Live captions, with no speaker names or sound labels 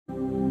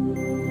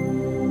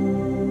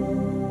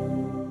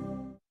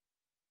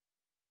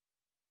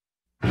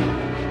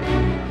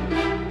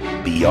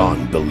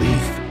beyond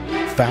belief,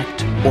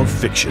 fact or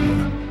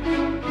fiction.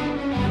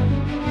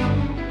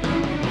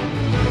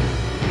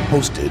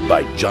 Hosted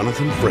by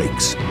Jonathan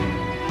Frakes.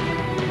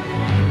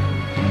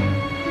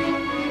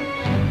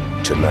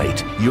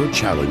 Tonight, your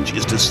challenge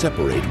is to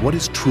separate what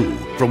is true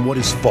from what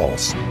is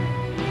false.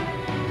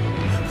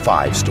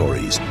 5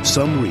 stories,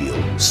 some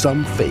real,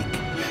 some fake.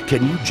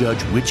 Can you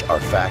judge which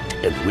are fact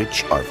and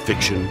which are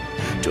fiction?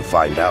 To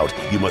find out,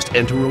 you must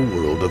enter a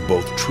world of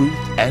both truth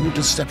and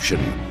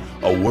deception.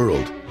 A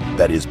world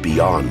that is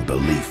beyond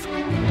belief.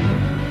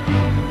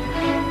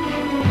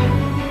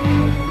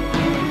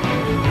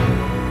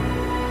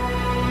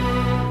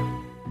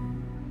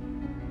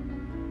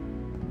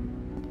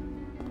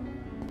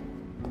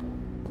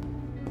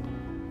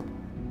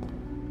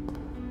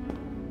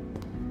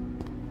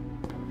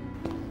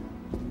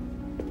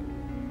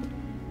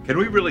 Can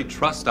we really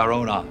trust our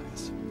own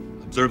eyes?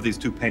 Observe these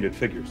 2 painted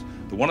figures.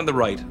 The one on the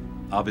right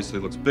obviously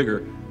looks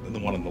bigger than the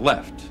one on the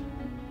left.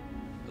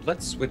 But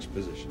let's switch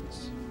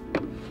positions.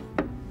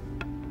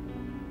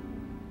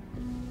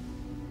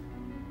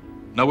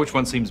 Know which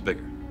one seems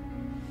bigger.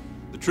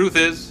 The truth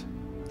is,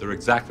 they're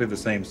exactly the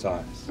same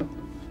size.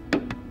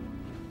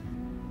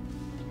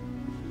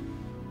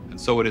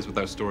 And so it is with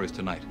our stories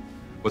tonight.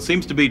 What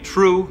seems to be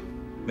true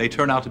may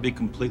turn out to be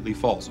completely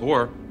false,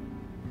 or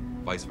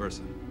vice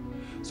versa.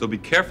 So be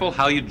careful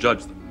how you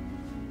judge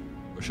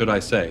them. Or should I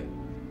say,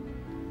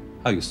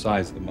 how you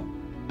size them up.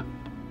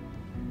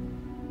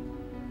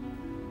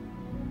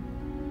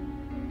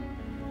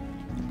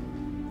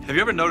 Have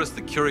you ever noticed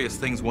the curious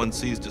things one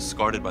sees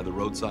discarded by the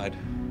roadside?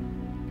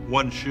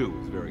 One shoe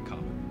is very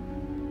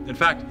common. In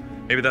fact,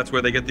 maybe that's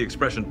where they get the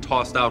expression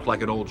tossed out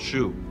like an old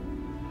shoe.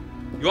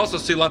 You also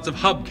see lots of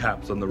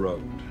hubcaps on the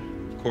road.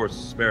 Of course,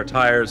 spare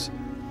tires.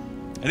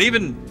 And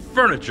even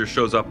furniture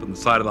shows up on the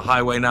side of the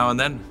highway now and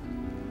then.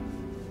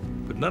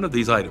 But none of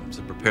these items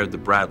have prepared the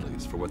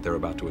Bradleys for what they're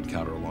about to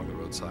encounter along the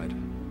roadside.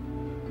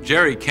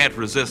 Jerry can't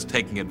resist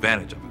taking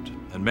advantage of it.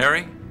 And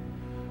Mary,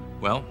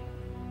 well,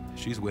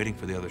 she's waiting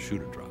for the other shoe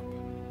to drop.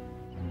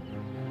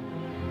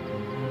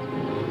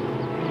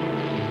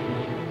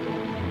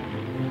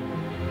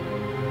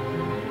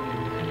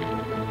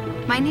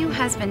 My new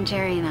husband,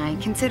 Jerry, and I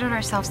considered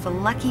ourselves the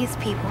luckiest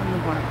people in the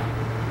world.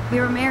 We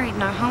were married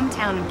in our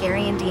hometown of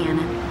Gary,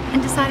 Indiana,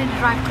 and decided to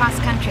drive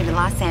cross-country to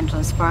Los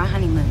Angeles for our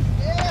honeymoon.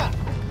 Yeah!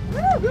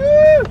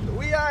 Woo-hoo!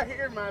 We are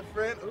here, my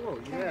friend. Oh,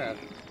 yeah.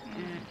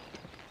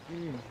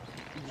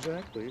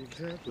 Exactly.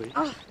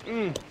 Oh.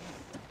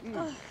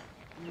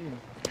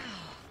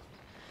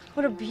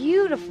 What a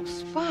beautiful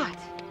spot.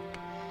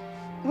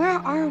 Where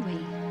are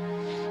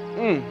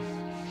we?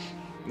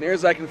 Near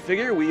as I can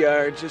figure, we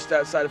are just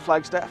outside of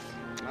Flagstaff,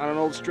 on an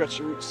old stretch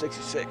of Route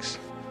 66.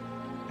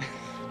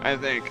 I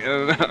think. I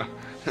don't know.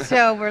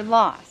 So we're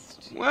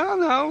lost. Well,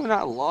 no, we're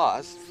not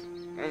lost.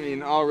 I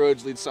mean, all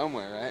roads lead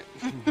somewhere, right?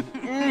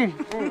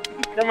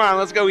 Come on,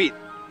 let's go eat.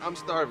 I'm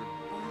starving.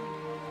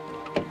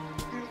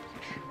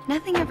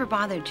 Nothing ever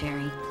bothered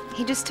Jerry.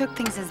 He just took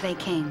things as they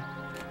came.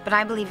 But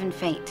I believe in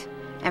fate.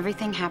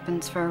 Everything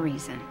happens for a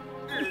reason.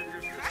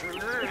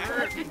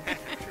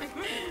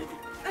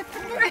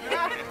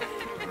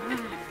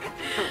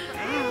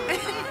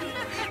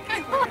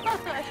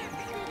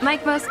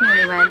 Like most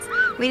newlyweds,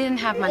 we didn't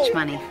have much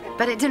money,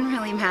 but it didn't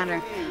really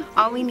matter.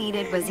 All we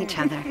needed was each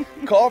other.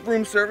 Call up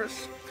room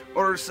service,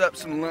 order us up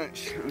some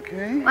lunch,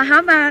 okay? Well, how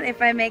about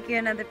if I make you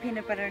another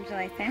peanut butter and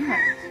jelly sandwich?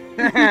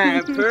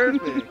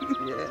 Perfect,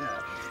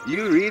 yeah.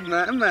 You read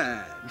my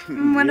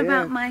mind. What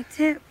about my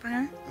tip,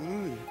 huh?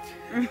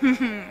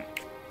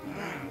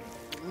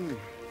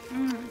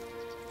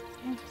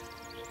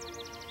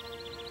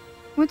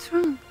 What's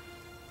wrong?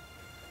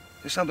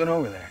 There's something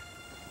over there.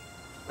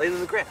 Laid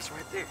in the grass,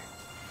 right there.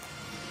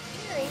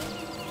 Jerry,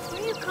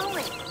 where are you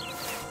going?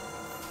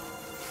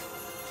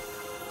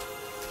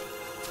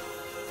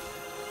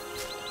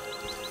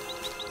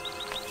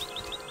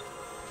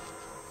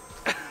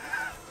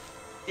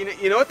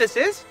 You know what this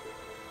is?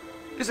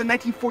 This is a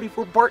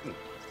 1944 Barton.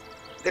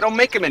 They don't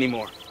make them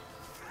anymore.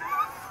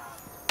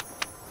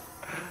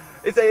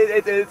 It's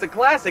a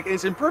classic, and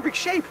it's in perfect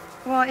shape.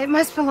 Well, it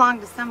must belong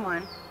to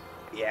someone.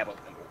 Yeah, but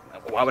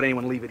why would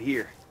anyone leave it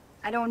here?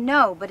 I don't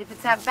know, but if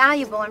it's that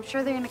valuable, I'm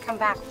sure they're going to come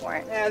back for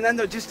it. And then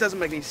it just doesn't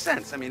make any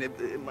sense. I mean,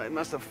 it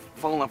must have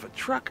fallen off a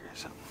truck or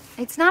something.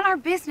 It's not our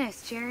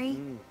business, Jerry.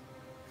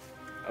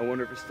 I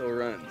wonder if it still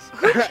runs.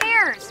 Who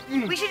cares?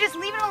 We should just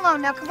leave it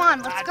alone. Now, come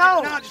on, let's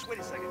go. No, just wait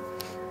a second.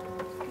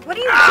 What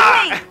are you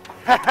doing?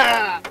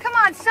 Come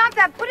on, stop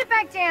that. Put it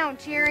back down,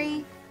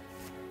 Jerry.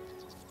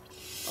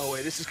 Oh,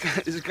 wait, this is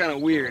kind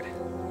of weird.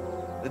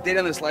 The date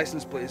on this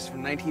license plate is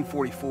from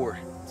 1944.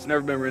 It's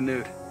never been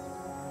renewed.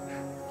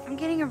 I'm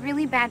getting a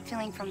really bad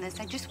feeling from this.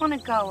 I just want to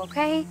go,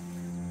 okay?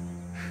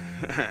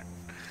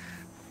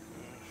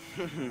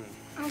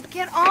 Oh,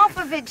 get off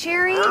of it,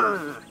 Jerry.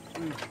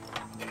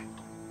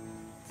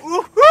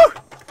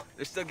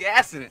 There's still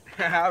gas in it.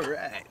 All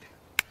right.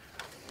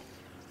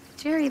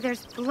 Jerry,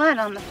 there's blood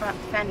on the front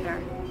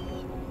fender.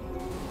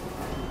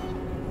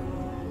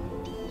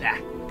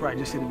 Probably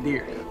just hit a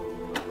deer.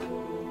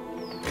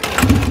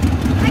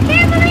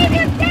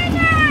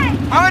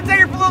 I'm gonna take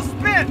her for a little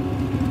spin.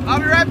 I'll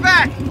be right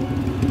back.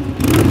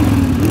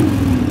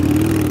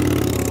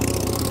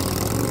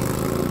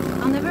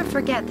 I'll never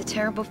forget the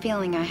terrible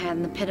feeling I had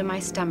in the pit of my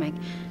stomach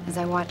as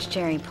I watched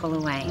Jerry pull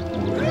away.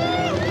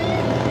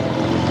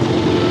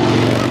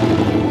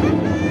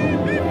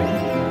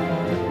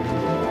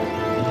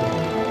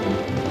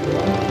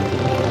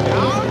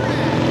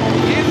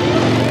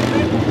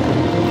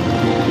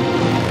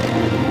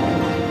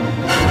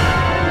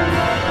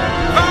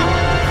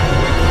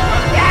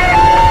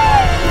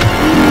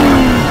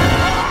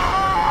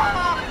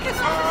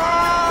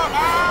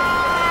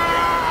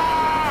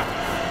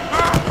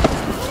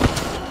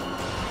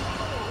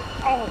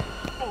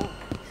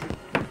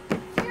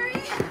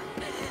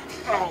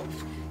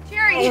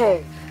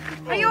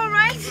 Are you all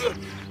right?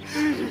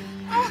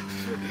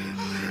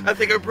 I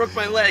think I broke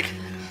my leg.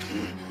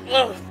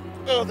 Oh,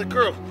 the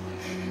girl.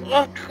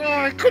 Oh, God,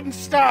 I couldn't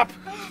stop.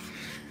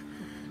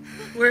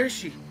 Where is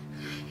she?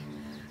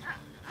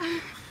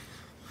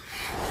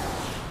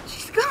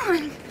 She's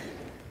gone.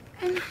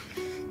 And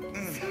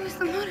so is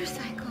the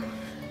motorcycle.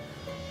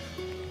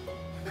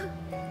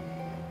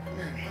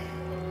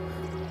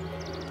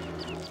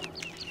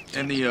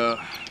 And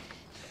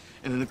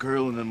then the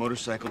girl and the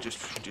motorcycle just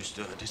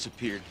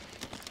disappeared.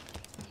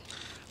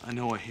 I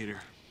know I hate her.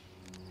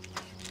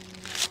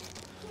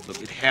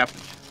 Look, it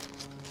happened.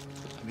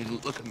 I mean,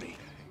 look at me.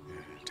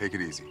 Take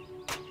it easy.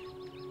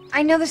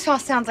 I know this all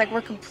sounds like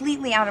we're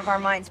completely out of our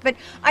minds, but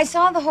I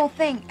saw the whole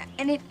thing,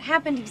 and it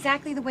happened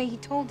exactly the way he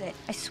told it.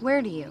 I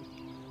swear to you.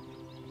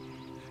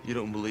 You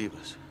don't believe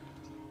us.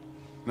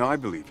 No, I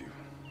believe you.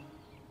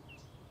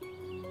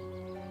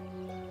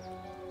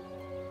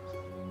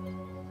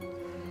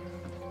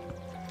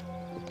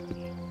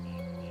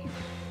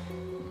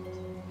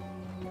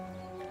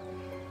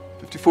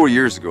 "54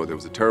 years ago, there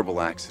was a terrible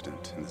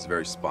accident in this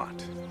very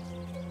spot.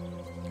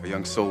 A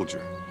young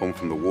soldier, home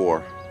from the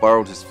war,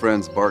 borrowed his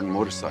friend's Barton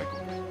motorcycle.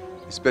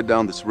 He sped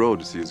down this road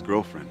to see his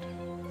girlfriend.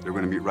 They were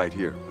going to meet right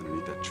here,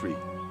 underneath that tree.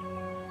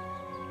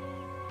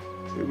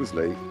 It was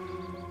late,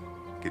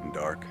 getting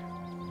dark,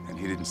 and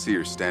he didn't see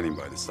her standing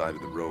by the side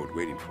of the road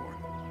waiting for him.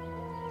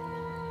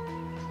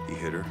 He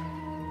hit her,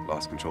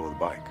 lost control of the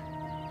bike.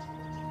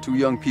 2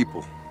 young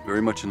people,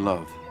 very much in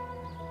love,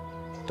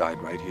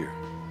 died right here.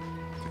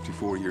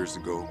 54 years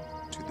ago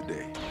to the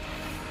day.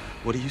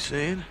 What are you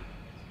saying?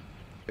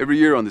 Every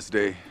year on this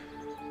day,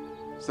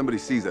 somebody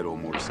sees that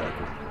old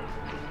motorcycle.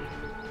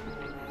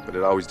 But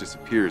it always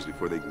disappears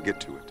before they can get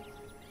to it.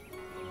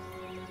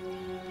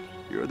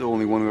 You're the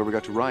only one who ever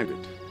got to ride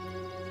it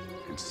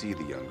and see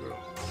the young girl.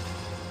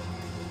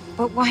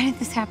 But why did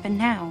this happen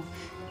now?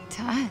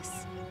 To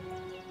us?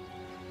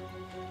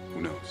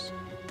 Who knows?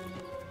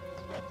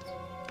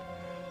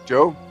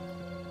 Joe,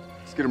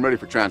 let's get him ready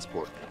for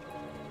transport.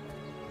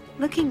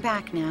 Looking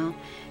back now,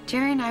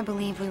 Jerry and I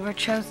believe we were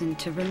chosen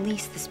to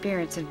release the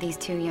spirits of these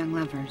 2 young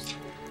lovers.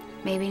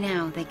 Maybe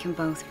now they can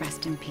both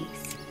rest in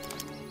peace.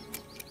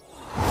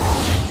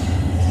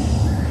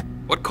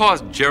 What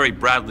caused Jerry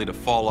Bradley to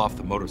fall off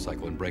the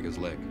motorcycle and break his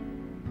leg?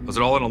 Was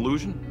it all an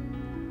illusion?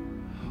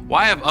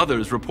 Why have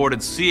others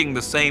reported seeing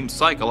the same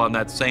cycle on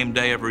that same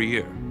day every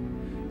year?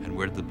 And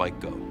where did the bike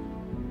go?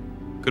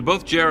 Could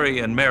both Jerry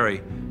and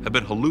Mary have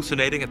been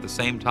hallucinating at the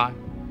same time?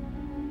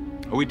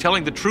 Are we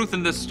telling the truth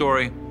in this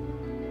story?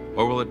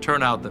 Or will it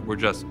turn out that we're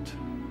just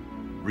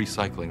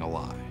recycling a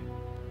lie?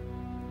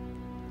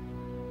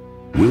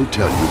 We'll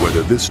tell you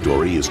whether this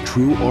story is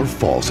true or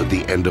false at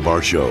the end of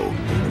our show.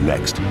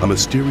 Next, a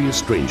mysterious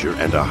stranger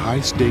and a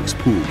high-stakes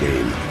pool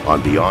game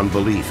on Beyond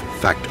Belief,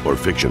 Fact or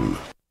Fiction.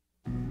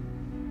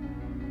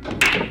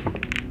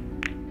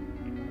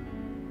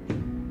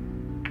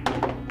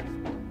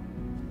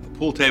 The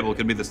pool table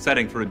can be the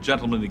setting for a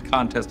gentlemanly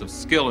contest of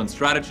skill and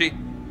strategy,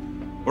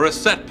 or a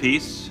set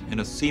piece in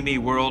a seamy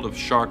world of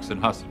sharks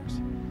and hustlers.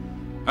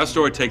 Our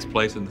story takes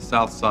place in the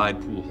South Side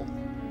pool hall,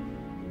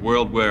 a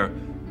world where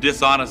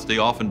dishonesty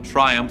often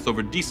triumphs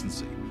over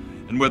decency,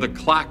 and where the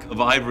clack of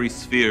ivory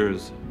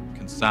spheres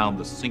can sound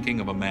the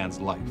sinking of a man's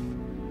life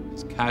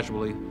as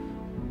casually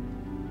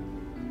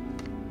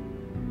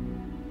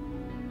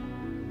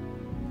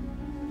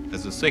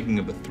as the sinking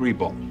of the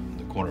 3-ball in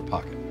the corner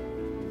pocket.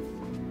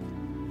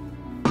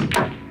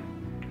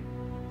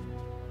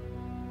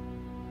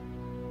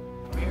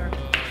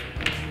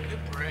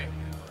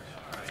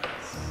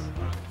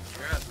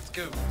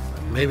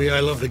 Maybe I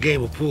love the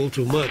game of pool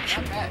too much.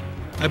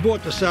 I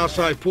bought the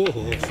Southside Pool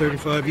Hall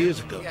 35 years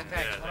ago.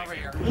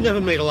 I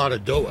never made a lot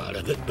of dough out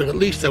of it, but at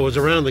least I was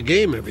around the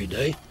game every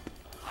day.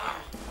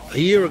 A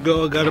year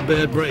ago, I got a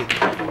bad break.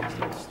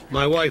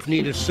 My wife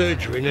needed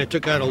surgery, and I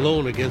took out a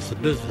loan against the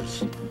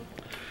business.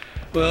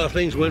 Well,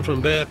 things went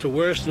from bad to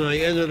worse, and I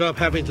ended up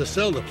having to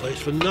sell the place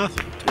for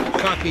nothing to a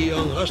cocky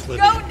young hustler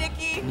Go,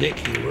 Nicky!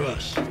 Nicky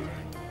Russ.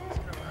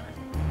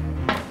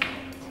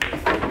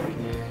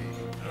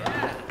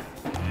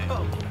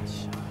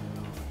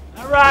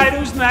 All right,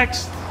 who's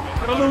next?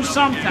 Gotta lose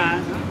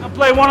sometime. I'll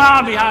play one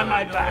arm behind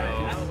my back.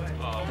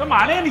 Come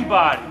on,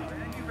 anybody.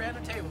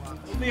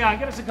 Leon,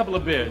 get us a couple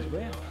of beers, will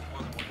you?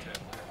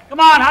 Come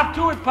on, hop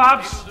to it,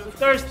 Pops. We're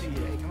thirsty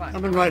here. Come on.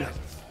 Coming right up.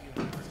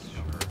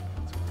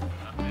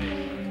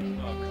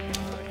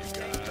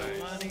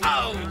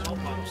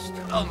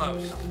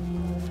 Almost.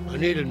 I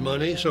needed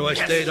money, so I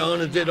stayed on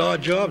and did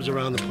odd jobs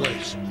around the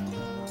place.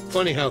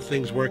 Funny how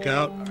things work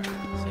out.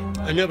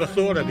 I never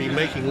thought I'd be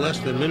making less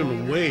than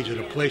minimum wage at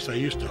a place I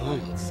used to own.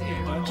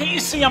 Can't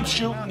you see I'm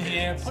shooting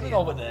here? Put it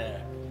over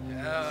there.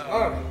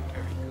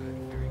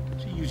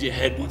 So you use your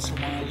head once in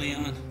a while,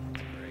 Leon.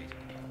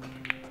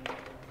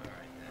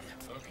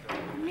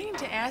 I'm meaning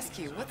to ask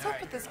you, what's up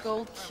with this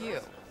gold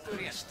Q?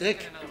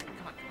 Stick?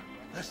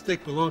 That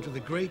stick belonged to the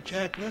great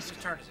Jack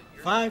Lester.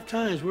 5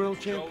 times world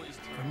champion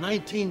from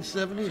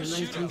 1970 to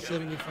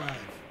 1975.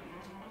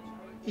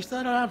 He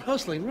started out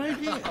hustling right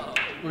here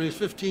when he was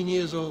 15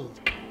 years old.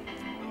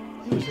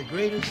 He was the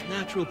greatest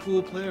natural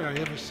pool player I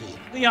ever seen.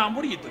 Leon,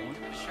 what are you doing?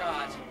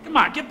 Come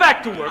on, get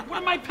back to work.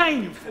 What am I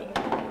paying you for?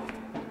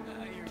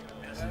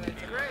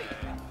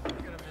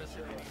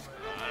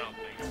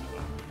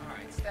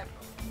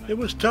 It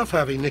was tough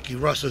having Nicky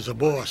Russ as a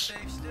boss,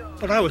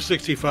 but I was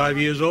 65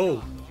 years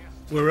old.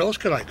 Where else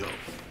could I go?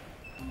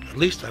 At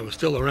least I was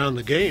still around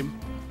the game.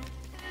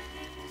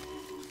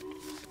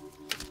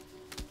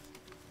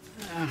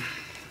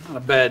 Not a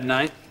bad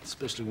night,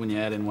 especially when you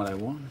add in what I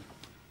won.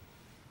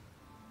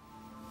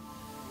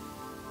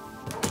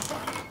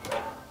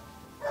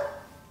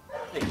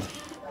 Hey,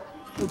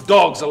 no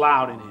dogs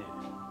allowed in here.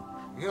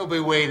 He'll be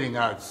waiting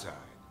outside.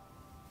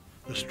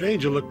 The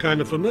stranger looked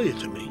kind of familiar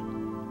to me,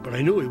 but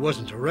I knew he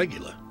wasn't a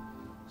regular.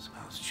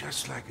 Smells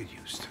just like it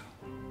used to.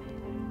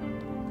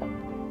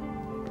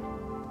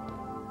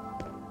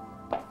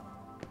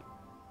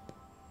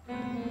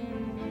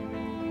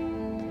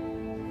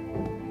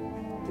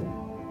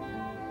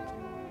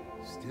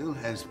 Still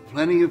has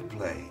plenty of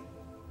play.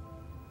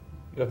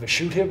 You ever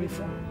shoot here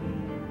before?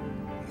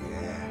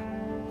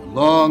 Yeah, a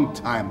long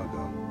time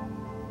ago.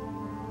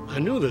 I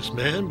knew this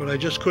man, but I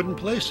just couldn't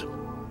place him.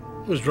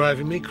 It was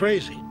driving me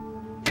crazy.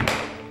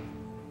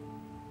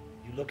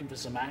 You looking for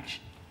some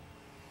action?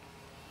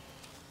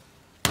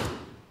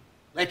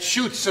 Let's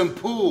shoot some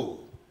pool.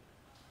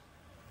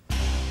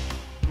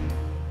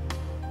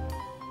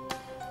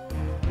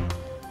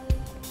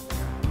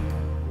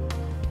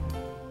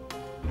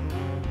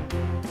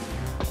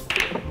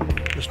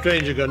 The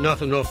stranger got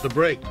nothing off the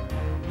break,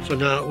 so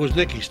now it was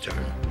Nicky's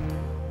turn.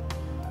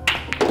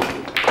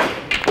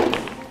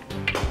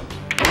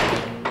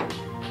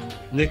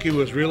 Nicky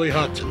was really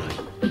hot tonight.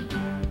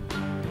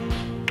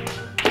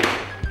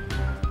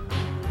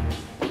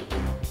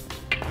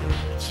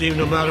 It seemed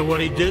no matter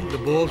what he did, the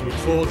balls would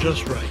fall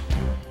just right.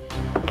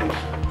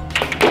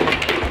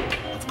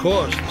 Of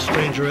course, the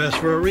stranger asked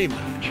for a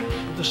rematch,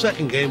 but the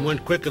second game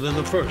went quicker than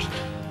the first.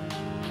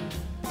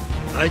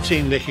 I'd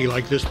seen Nicky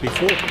like this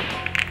before.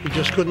 He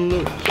just couldn't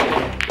lose.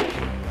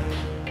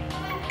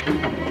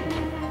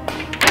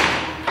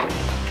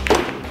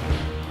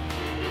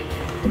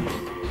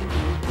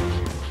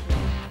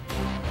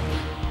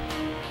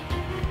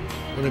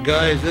 When a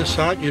guy is this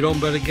hot, you don't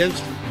bet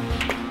against him.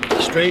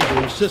 The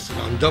stranger insisted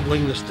on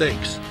doubling the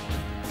stakes.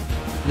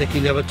 Nicky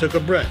never took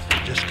a breath,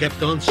 just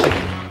kept on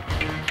sinking.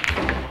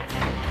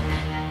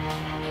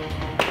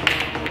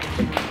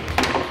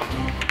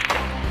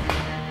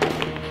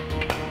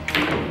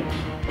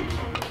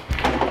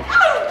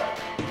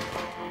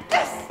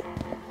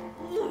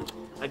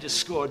 I just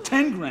scored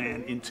 10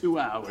 grand in 2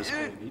 hours,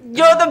 baby.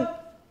 You're the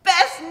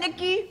best,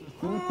 Nicky.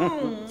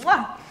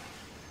 Mwah.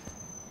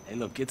 Hey,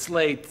 look, it's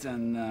late,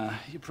 and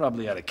you're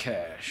probably out of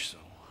cash, so...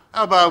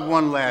 How about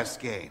one last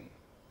game?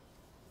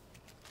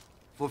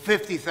 For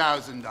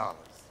 $50,000.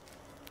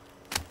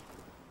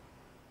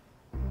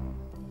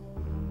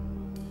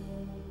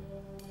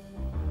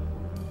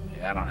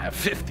 Yeah, I don't have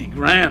 50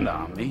 grand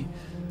on me.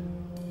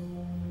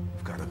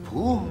 You've got a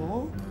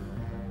pool.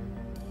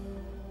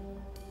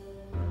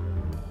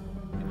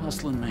 You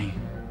hustling me?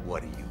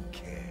 What do you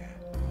care?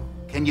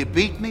 Can you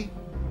beat me?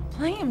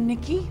 Play him,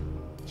 Nicky.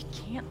 You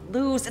can't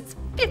lose. It's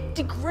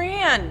 50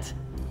 grand.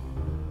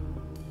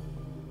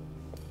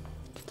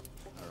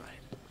 All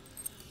right.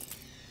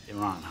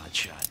 You're on,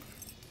 hotshot.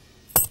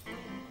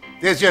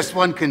 There's just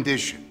one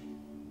condition.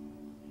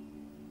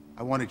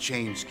 I want to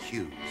change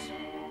cues.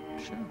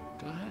 Sure,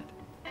 go ahead.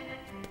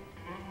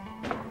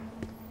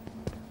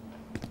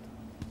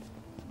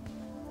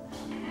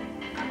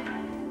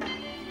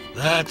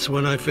 That's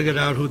when I figured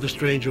out who the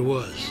stranger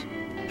was.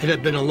 It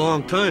had been a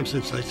long time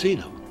since I'd seen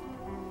him,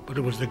 but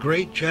it was the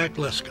great Jack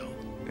Lesko.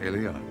 Hey,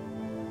 Leon.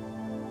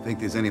 Think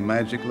there's any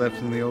magic left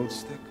in the old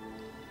stick?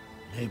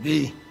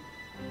 Maybe.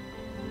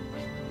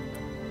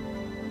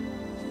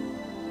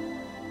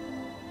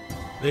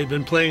 They'd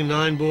been playing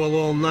 9-ball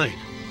all night,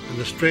 and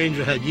the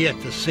stranger had yet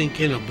to sink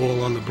in a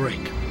ball on the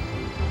break.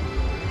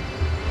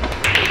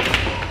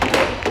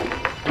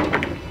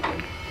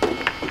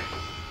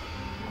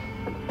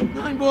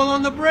 Ball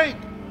on the break.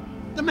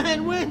 The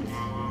man wins.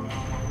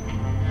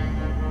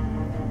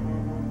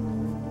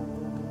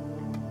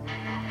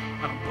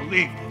 I don't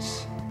believe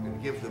this. I'm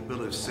gonna give the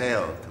bill of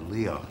sale to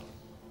Leon.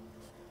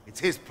 It's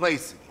his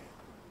place again.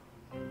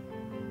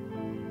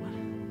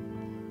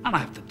 I don't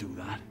have to do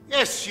that.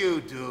 Yes,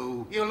 you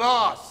do. You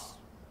lost.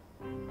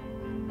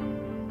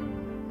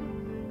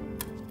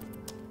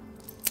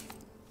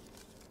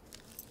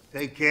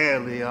 Take care,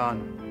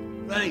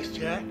 Leon. Thanks,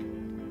 Jack.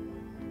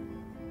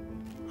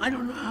 I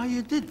don't know how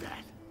you did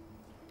that.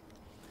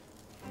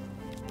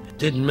 It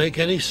didn't make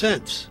any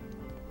sense.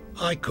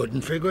 I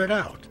couldn't figure it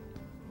out.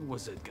 Who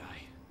was that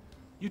guy?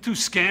 You two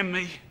scammed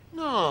me?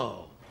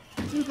 No.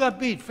 You got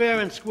beat fair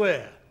and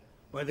square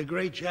by the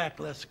great Jack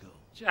Lesko.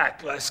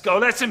 Jack Lesko,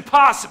 that's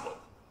impossible.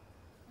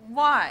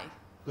 Why?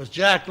 Because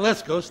Jack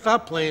Lesko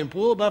stopped playing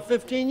pool about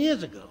 15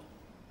 years ago,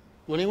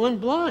 when he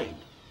went blind.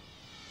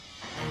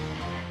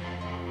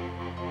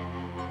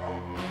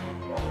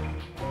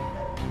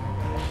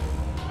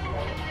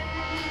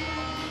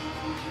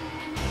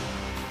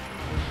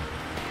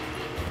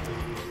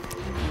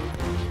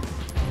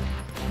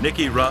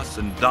 Nicky, Russ,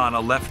 and Donna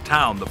left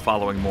town the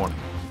following morning,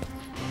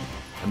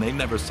 and they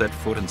never set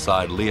foot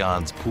inside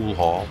Leon's pool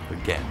hall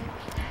again.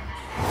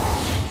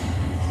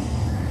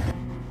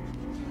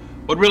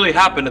 What really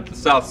happened at the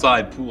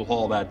Southside Pool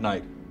Hall that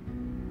night?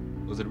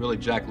 Was it really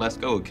Jack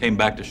Lesko who came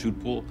back to shoot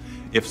pool?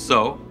 If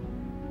so,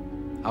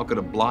 how could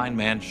a blind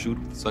man shoot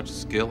with such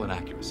skill and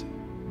accuracy?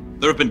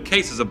 There have been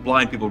cases of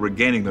blind people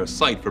regaining their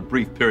sight for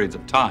brief periods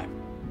of time.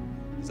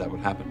 Is that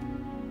what happened?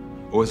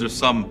 Or is there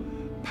some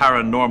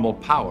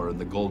paranormal power in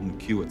the golden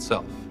Q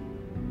itself?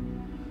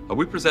 Are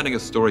we presenting a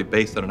story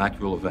based on an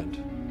actual event?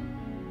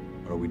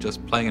 Or are we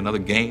just playing another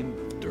game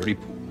of dirty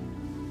pool?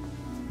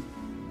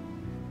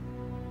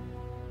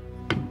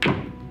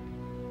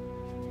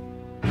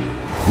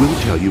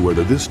 We'll tell you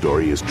whether this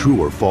story is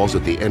true or false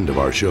at the end of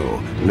our show.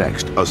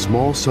 Next, a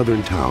small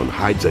southern town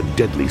hides a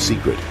deadly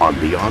secret on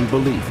Beyond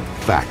Belief,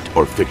 Fact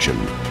or Fiction.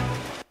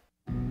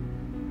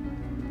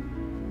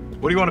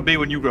 What do you want to be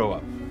when you grow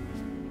up?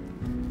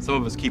 Some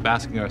of us keep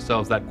asking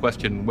ourselves that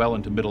question well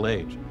into middle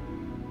age.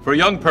 For a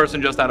young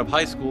person just out of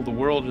high school, the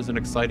world is an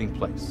exciting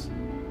place.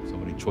 So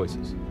many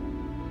choices.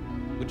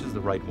 Which is the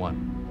right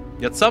one?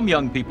 Yet some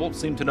young people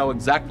seem to know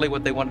exactly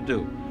what they want to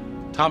do.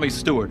 Tommy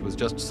Stewart was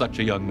just such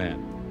a young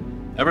man.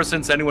 Ever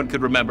since anyone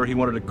could remember, he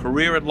wanted a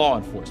career in law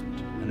enforcement,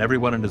 and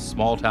everyone in his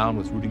small town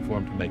was rooting for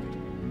him to make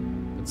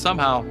it. But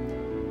somehow,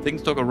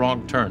 things took a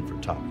wrong turn for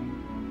Tommy.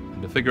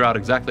 And to figure out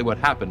exactly what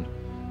happened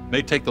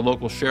may take the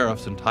local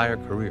sheriff's entire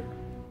career.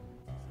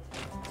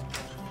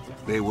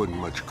 There wasn't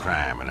much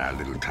crime in our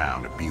little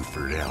town of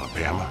Beaufort,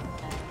 Alabama.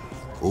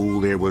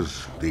 Oh, there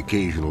was the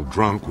occasional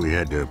drunk we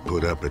had to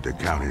put up at the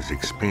county's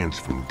expense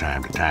from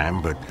time to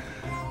time, but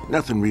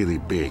nothing really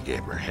big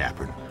ever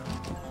happened.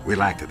 We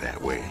liked it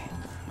that way.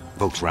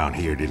 Folks around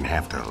here didn't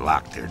have to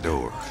lock their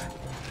doors.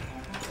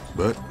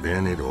 But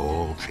then it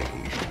all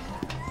changed.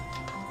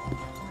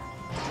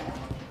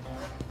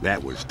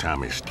 That was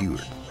Tommy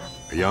Stewart,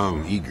 a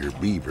young, eager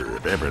beaver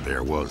if ever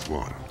there was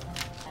one.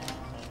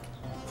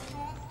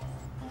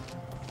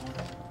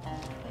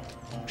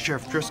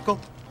 Sheriff Driscoll,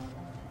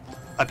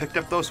 I picked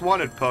up those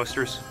wanted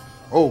posters.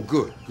 Oh,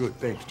 good, good.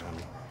 Thanks,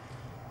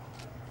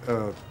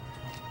 Tommy.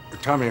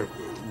 Tommy,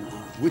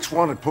 which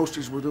wanted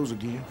posters were those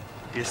again?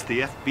 It's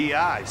the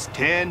FBI's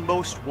 10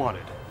 most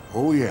wanted.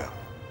 Oh, yeah.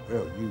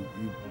 Well, you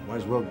might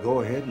as well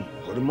go ahead and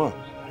put them up.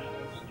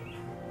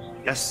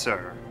 Yes,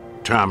 sir.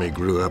 Tommy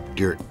grew up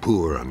dirt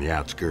poor on the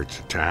outskirts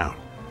of town,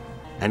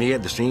 and he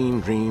had the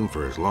same dream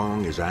for as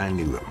long as I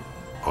knew him.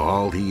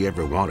 All he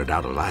ever wanted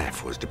out of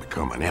life was to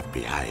become an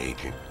FBI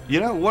agent. You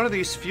know, one of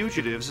these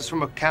fugitives is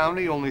from a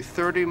county only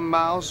 30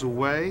 miles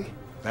away.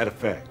 Matter of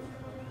fact.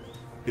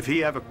 If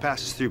he ever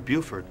passes through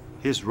Beaufort,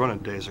 his running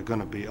days are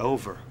gonna be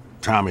over.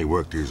 Tommy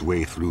worked his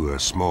way through a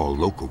small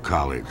local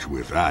college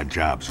with odd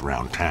jobs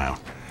around town.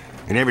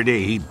 And every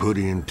day he'd put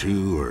in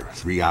 2 or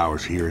 3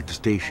 hours here at the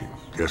station,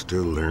 just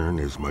to learn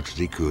as much as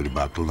he could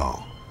about the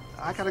law.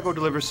 I gotta go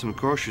deliver some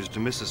groceries to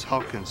Mrs.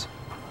 Hawkins.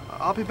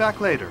 I'll be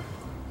back later.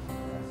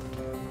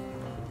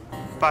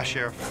 Bye,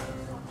 Sheriff.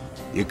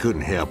 You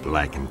couldn't help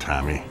liking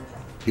Tommy.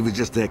 He was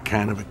just that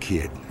kind of a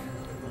kid.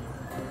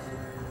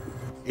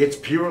 It's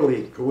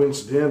purely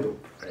coincidental,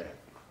 Pat.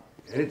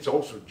 And it's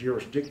also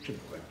jurisdictional,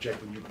 like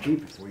checking your key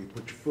before you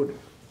put your foot in.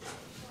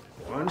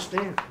 Well, I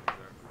understand.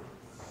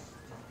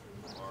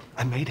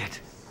 I made it.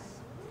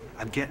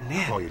 I'm getting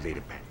in. Call you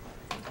later, Pat.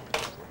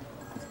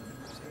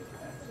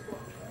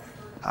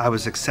 I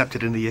was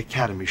accepted in the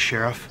academy,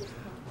 Sheriff.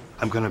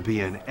 I'm gonna be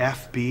an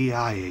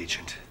FBI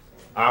agent.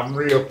 I'm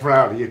real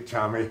proud of you,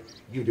 Tommy.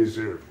 You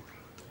deserve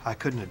it. I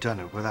couldn't have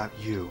done it without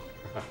you.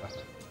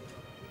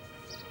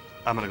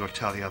 I'm gonna go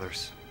tell the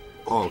others.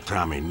 All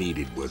Tommy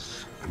needed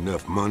was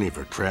enough money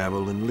for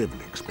travel and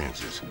living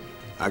expenses.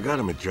 I got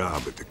him a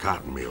job at the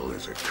cotton mill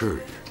as a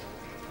courier.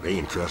 They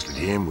entrusted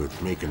him with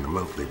making the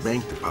monthly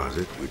bank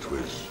deposit, which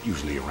was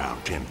usually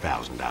around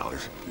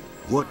 $10,000.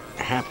 What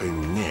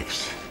happened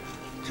next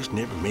just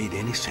never made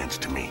any sense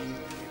to me.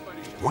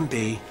 One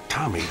day,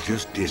 Tommy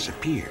just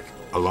disappeared,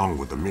 along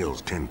with the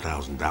mill's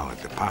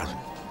 $10,000 deposit.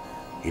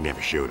 He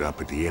never showed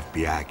up at the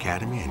FBI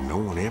Academy, and no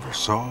one ever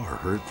saw or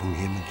heard from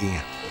him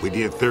again. We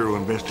did a thorough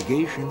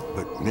investigation,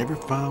 but never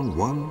found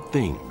one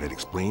thing that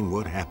explained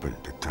what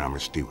happened to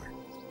Thomas Stewart.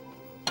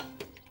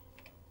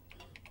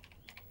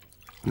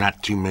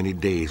 Not too many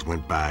days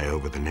went by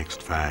over the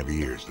next 5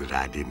 years that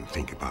I didn't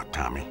think about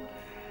Tommy.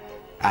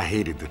 I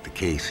hated that the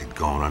case had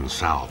gone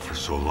unsolved for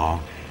so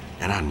long,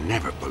 and I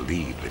never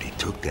believed that he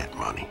took that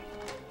money.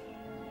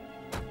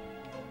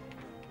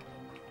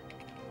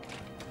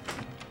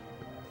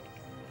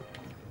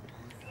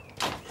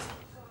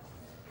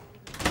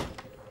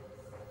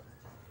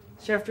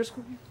 Sheriff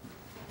Driscoll?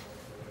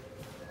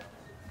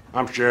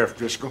 I'm Sheriff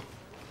Driscoll.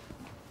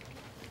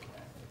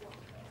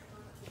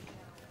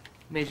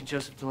 I'm Agent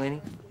Joseph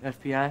Delaney,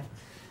 FBI.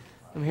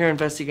 I'm here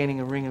investigating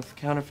a ring of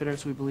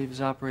counterfeiters we believe is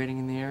operating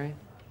in the area.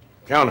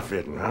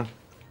 Counterfeiting, huh?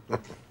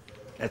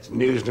 That's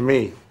news to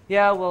me.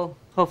 Yeah, well,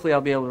 hopefully I'll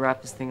be able to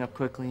wrap this thing up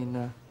quickly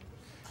and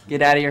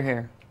get out of your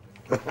hair.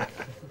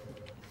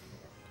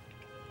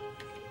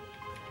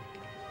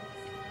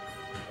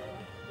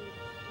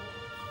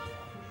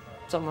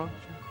 Something wrong?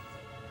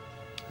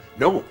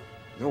 No.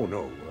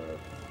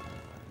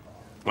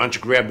 Why don't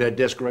you grab that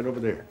desk right over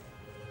there?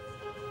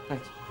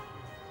 Thanks.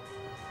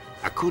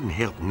 I couldn't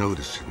help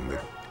noticing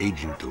that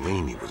Agent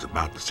Delaney was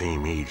about the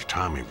same age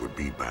Tommy would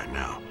be by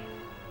now.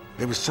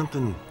 There was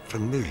something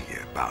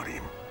familiar about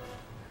him.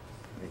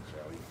 Thanks,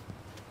 Allie.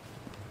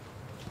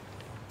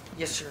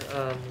 Yes, sir.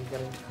 We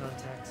got into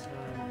contact.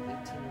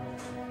 18-year-old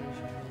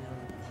Caucasian male.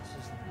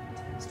 This is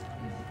tends to be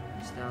in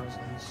his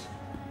thousands.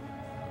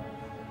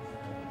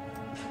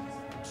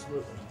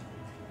 Absolutely.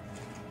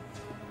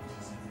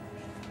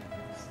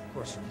 Of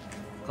course, sir.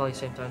 Call you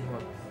same time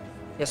tomorrow.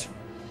 Yes, sir.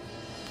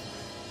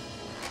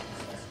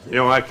 You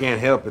know, I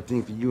can't help but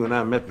think that you and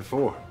I met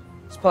before.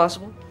 It's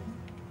possible.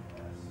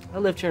 I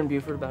lived here in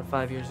Beaufort about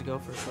 5 years ago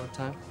for a short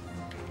time.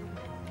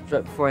 It was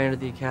right before I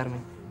entered the academy.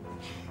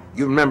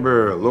 You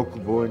remember a local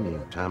boy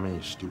named Tommy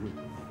Stewart?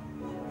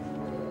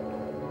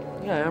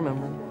 Yeah, I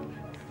remember him.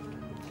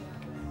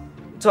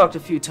 We talked a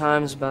few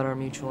times about our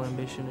mutual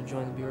ambition to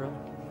join the Bureau.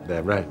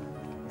 That right?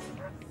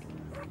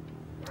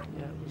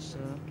 Yeah, it was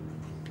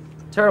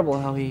terrible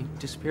how he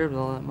disappeared with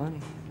all that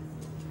money.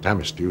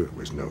 Tommy Stewart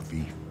was no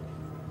thief.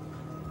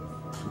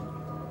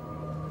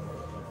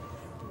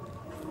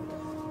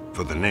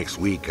 For the next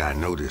week, I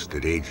noticed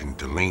that Agent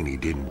Delaney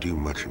didn't do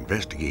much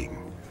investigating.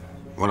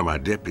 One of my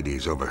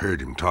deputies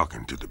overheard him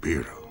talking to the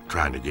Bureau,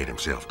 trying to get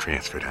himself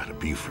transferred out of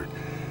Beaufort.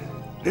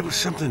 There was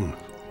something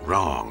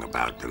wrong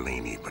about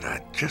Delaney, but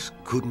I just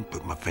couldn't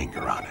put my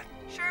finger on it.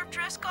 Sheriff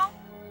Driscoll?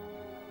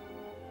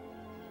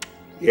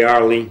 Yeah,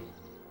 Arlene?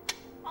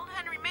 Old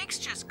Henry Meeks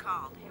just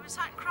called. He was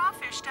hunting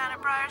crawfish down at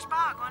Briar's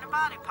Bog when a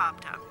body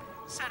popped up.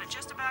 Said it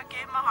just about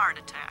gave him a heart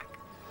attack.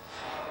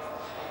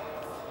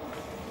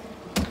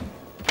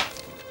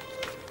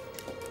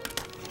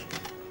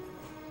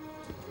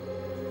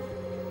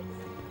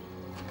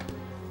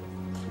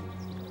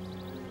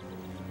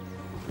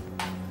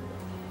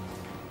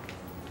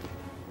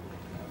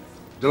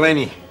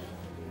 Delaney,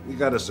 we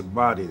got us a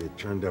body that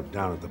turned up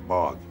down at the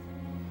bog.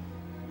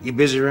 You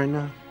busy right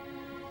now?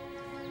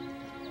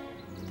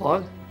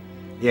 Bog?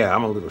 Yeah,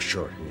 I'm a little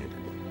short-handed.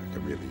 I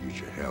could really use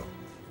your help.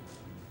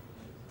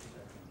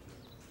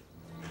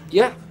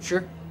 Yeah,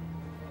 sure.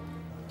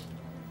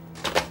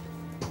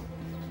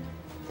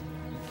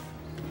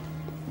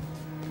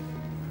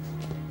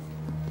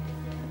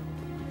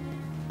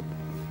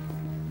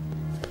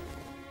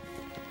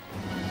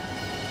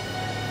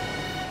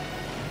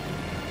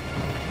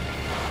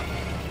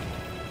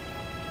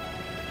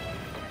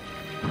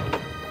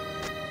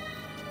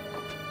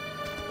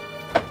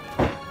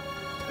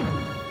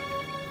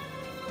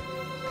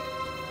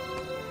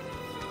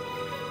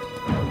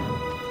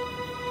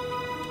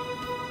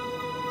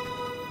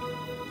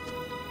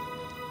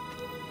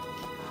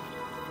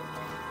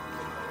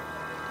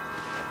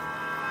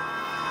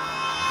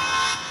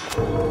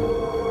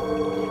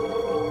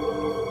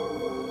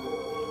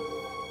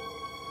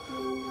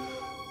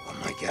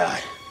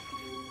 God.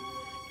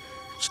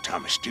 It's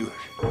Thomas Stewart.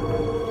 The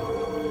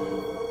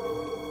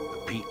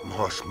peat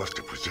moss must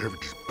have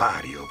preserved his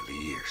body over the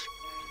years.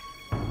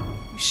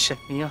 You set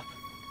me up.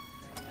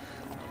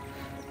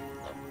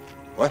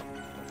 What?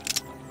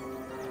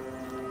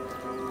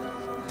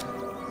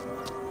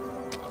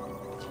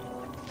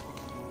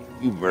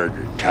 You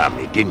murdered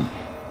Tommy, didn't you?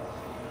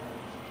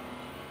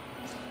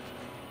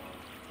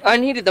 I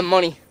needed the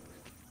money.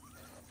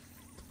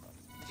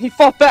 He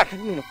fought back. I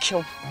didn't mean to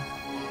kill him.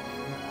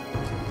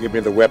 Give me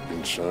the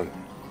weapon, son.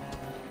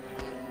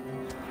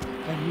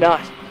 I'm not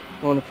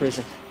going to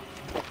prison.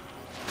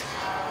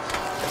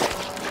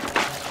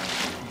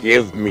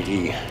 Give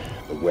me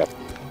the weapon.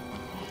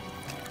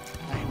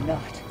 I'm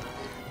not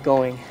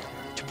going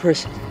to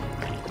prison.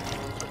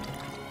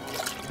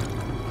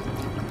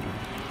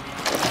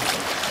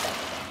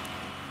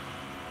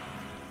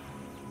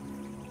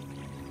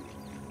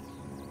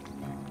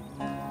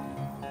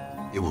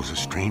 It was the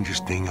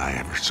strangest thing I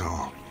ever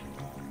saw.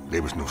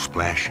 There was no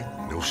splashing,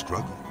 no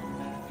struggle.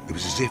 It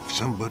was as if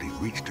somebody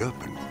reached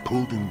up and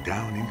pulled him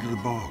down into the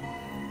bog.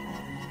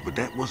 But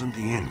that wasn't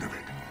the end of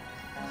it.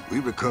 We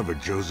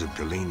recovered Joseph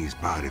Delaney's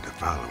body the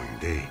following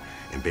day,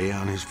 and there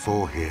on his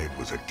forehead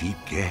was a deep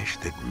gash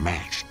that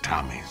matched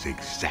Tommy's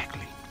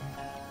exactly.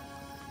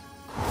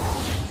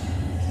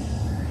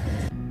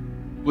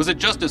 Was it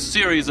just a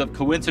series of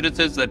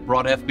coincidences that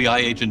brought FBI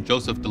agent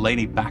Joseph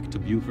Delaney back to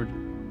Buford?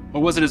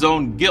 Or was it his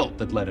own guilt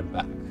that led him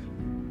back?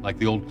 Like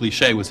the old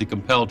cliche, was he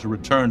compelled to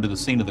return to the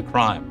scene of the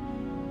crime?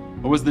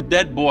 Or was the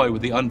dead boy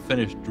with the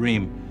unfinished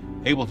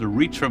dream able to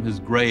reach from his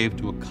grave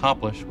to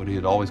accomplish what he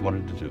had always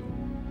wanted to do?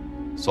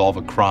 Solve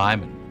a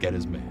crime and get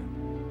his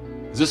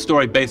man. Is this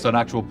story based on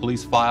actual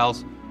police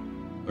files?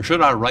 Or should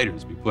our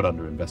writers be put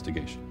under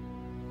investigation?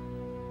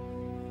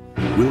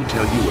 We'll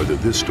tell you whether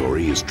this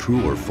story is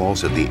true or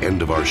false at the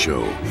end of our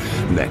show.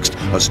 Next,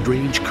 a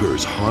strange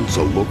curse haunts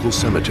a local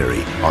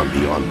cemetery on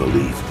Beyond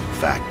Belief,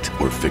 Fact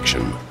or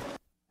Fiction.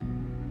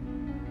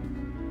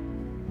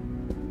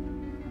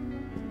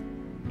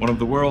 One of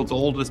the world's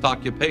oldest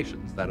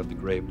occupations, that of the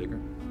gravedigger.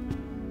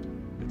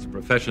 It's a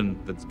profession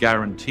that's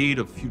guaranteed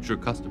of future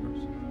customers,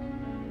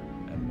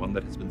 and one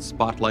that has been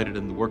spotlighted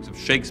in the works of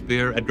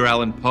Shakespeare, Edgar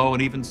Allan Poe,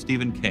 and even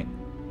Stephen King.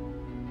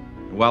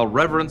 And while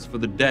reverence for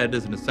the dead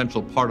is an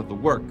essential part of the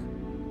work,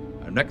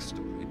 our next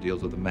story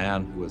deals with a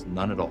man who has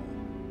none at all.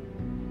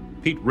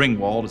 Pete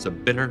Ringwald is a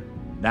bitter,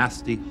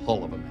 nasty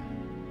hull of a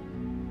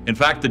man. In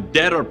fact, the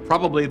dead are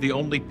probably the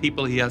only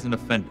people he hasn't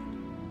offended.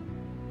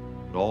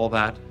 But all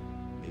that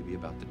may be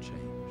about to change.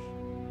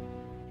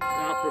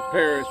 Thou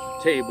preparest a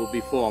table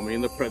before me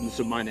in the presence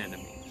of mine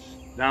enemies.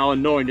 Thou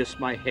anointest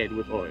my head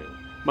with oil.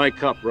 My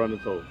cup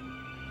runneth over.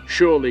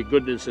 Surely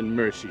goodness and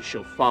mercy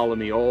shall follow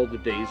me all the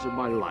days of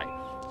my life,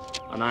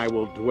 and I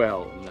will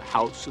dwell in the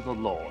house of the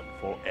Lord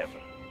forever.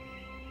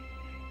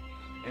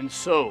 And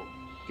so,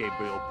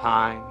 Gabriel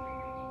Pine,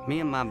 me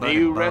and my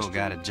buddy Bo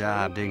got a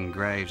job digging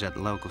graves at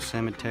the local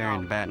cemetery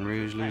in Baton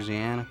Rouge,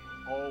 Louisiana.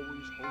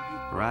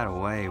 Right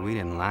away, we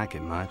didn't like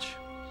it much.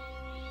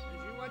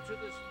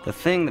 The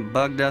thing that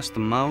bugged us the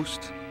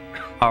most,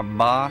 our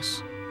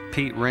boss,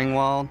 Pete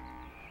Ringwald,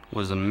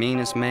 was the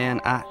meanest man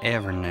I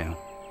ever knew.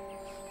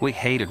 We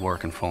hated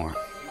working for him,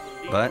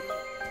 but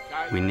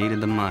we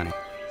needed the money.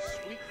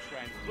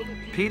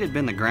 Pete had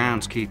been the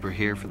groundskeeper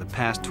here for the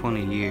past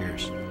 20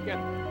 years.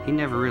 He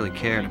never really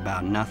cared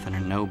about nothing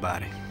or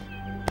nobody,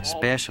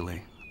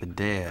 especially the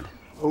dead.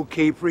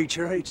 Okay,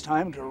 preacher, it's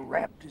time to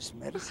wrap this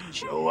medicine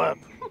show up.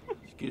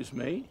 Excuse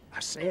me? I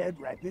said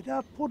wrap it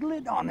up, put a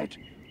lid on it.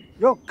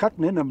 You're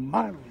cutting into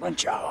my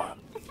lunch hour.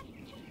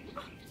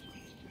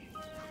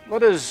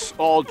 Let us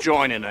all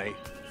join in a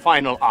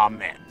final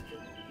amen.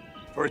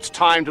 For it's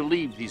time to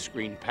leave these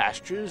green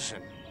pastures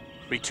and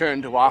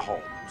return to our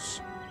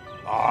homes.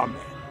 Amen.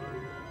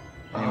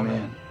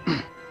 Amen.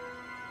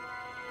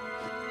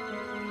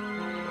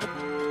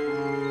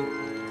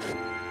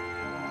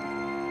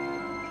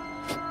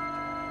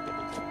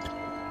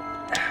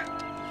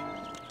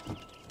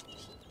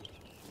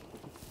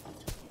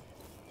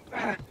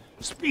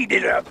 Speed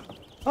it up.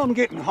 I'm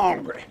getting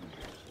hungry.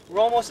 We're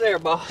almost there,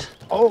 boss.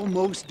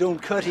 Almost don't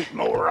cut it,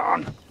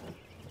 moron.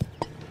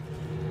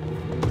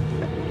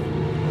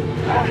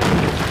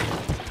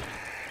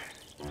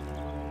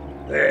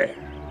 There.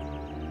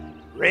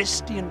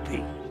 Rest in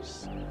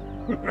peace.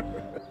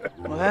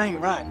 Well, that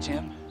ain't right,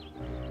 Jim.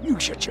 You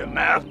shut your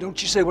mouth.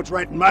 Don't you say what's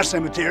right in my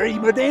cemetery.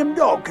 Even a damn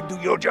dog could do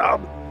your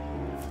job.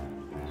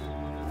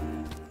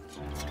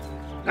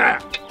 Now,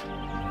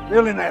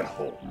 fill in that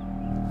hole.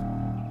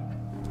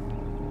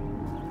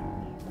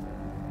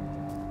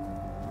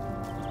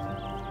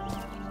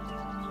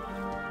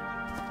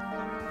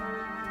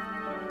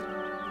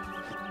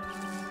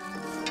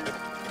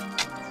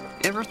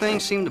 Everything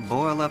seemed to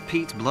boil up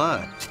Pete's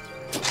blood.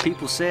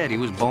 People said he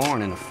was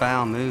born in a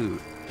foul mood,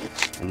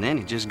 and then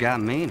he just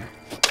got meaner.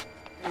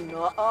 An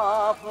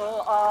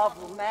awful,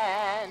 awful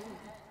man,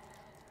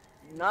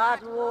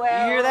 not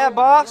well. You hear that,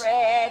 boss?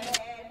 Bred,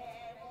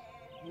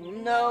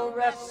 no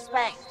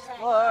respect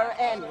for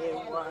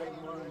anyone,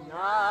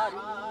 not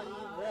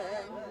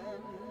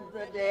even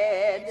the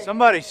dead.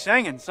 Somebody's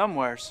singing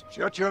somewheres.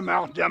 Shut your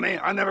mouth, dummy.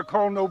 I never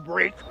called no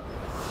break.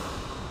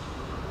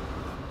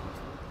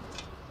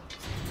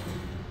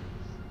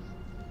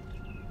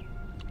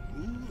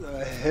 Who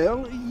the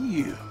hell are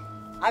you?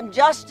 I'm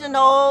just an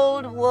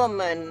old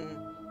woman.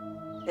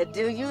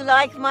 Do you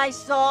like my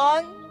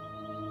song?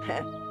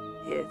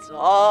 It's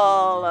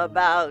all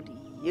about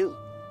you.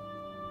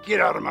 Get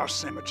out of my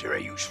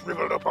cemetery, you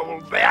shriveled up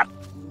old bat.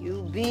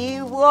 You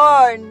be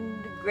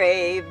warned,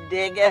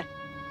 Gravedigger.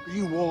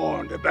 Be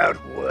warned about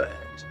what?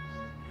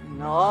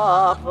 An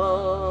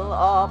awful,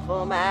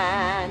 awful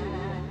man,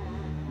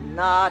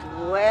 not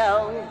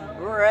well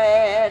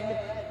bred,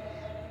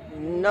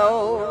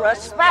 no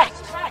respect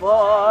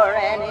for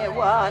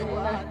anyone,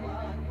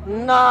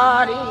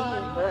 not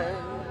even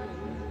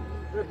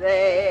the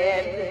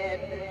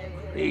dead.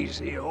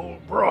 Crazy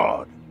old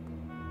broad.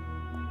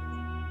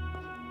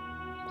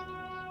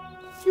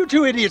 You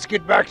two idiots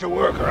get back to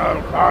work or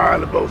I'll fire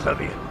the both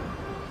of you.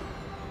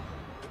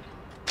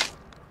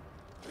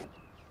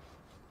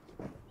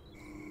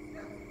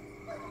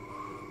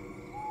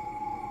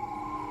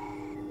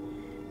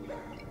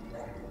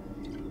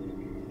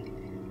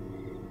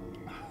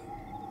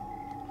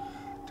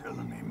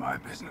 Telling me my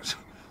business.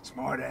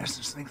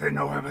 Smartasses think they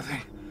know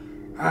everything.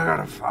 I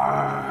gotta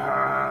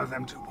fire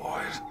them two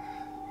boys.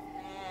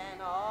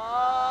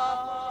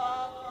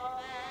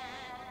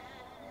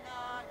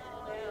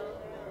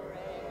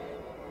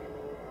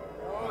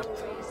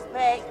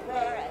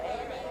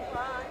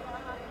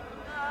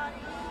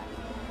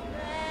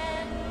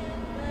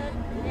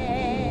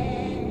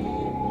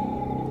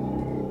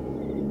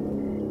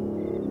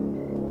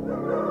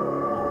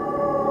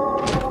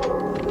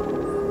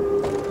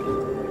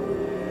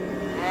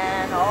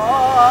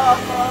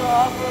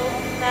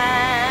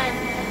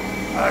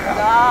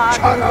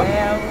 Shut up!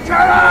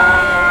 Shut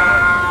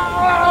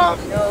up!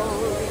 No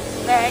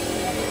respect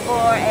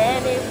for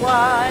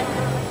anyone,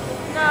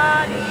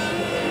 not even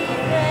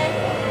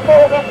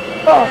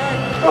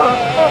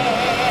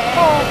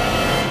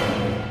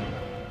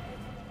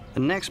The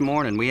next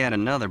morning, we had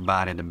another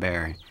body to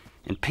bury,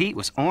 and Pete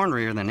was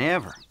ornerier than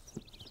ever.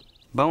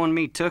 Bo and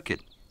me took it,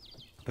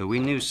 but we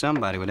knew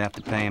somebody would have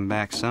to pay him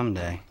back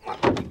someday.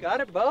 You got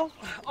it, Bo?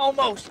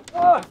 Almost.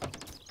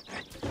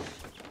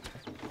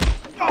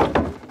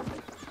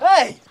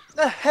 Hey,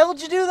 the hell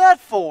did you do that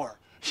for?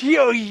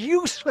 You're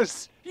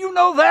useless. You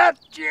know that?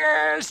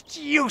 Just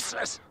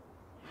useless.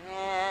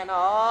 an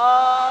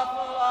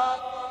awful,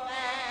 awful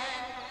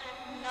man,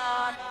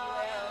 not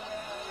well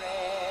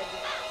bred.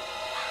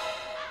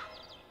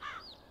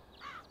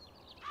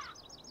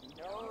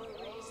 No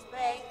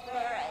respect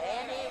for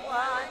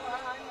anyone,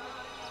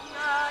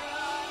 not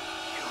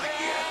even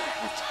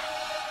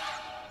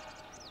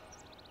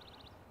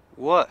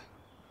What?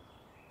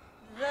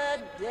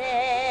 the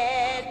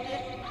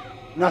dead.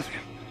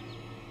 Nothing.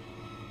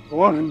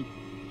 Go on and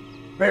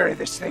bury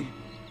this thing.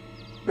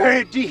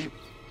 Bury it deep.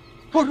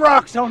 Put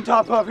rocks on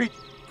top of it.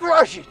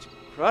 Crush it.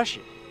 Crush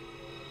it?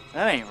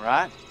 That ain't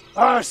right.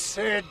 I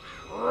said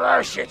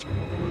crush it.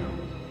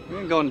 We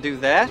ain't gonna do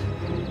that.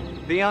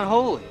 Be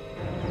unholy.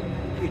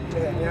 Get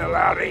the hell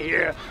out of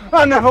here.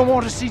 I never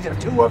want to see the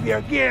two of you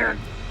again.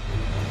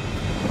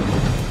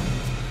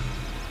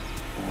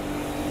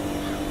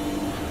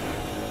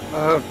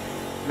 I'll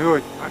do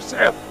it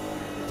myself.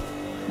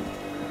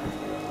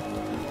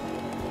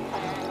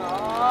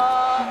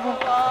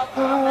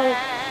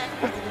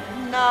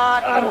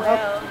 Not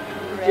well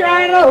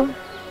China!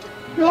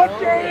 You're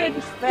dead!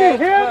 You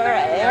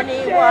hear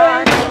me?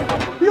 anyone.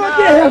 You're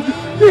dead!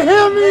 You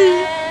hear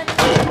me?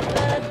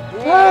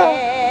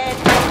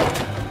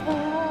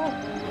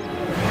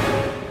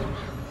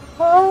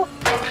 Oh,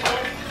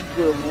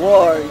 good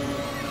warrior.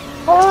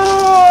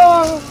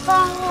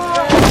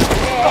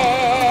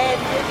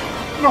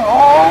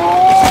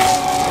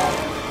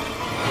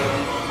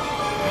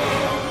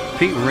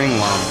 Pete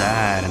Ringwald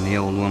died in the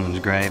old woman's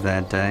grave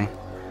that day.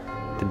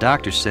 The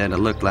doctor said it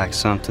looked like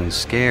something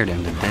scared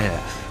him to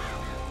death.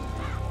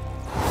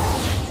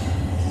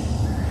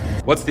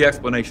 What's the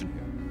explanation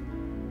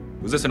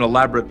here? Was this an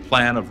elaborate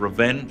plan of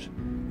revenge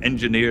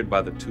engineered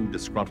by the two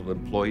disgruntled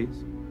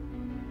employees?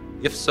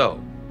 If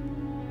so,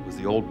 was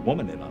the old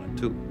woman in on it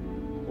too?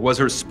 Or was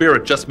her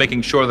spirit just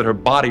making sure that her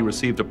body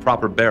received a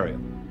proper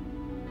burial?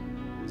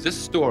 Is this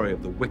story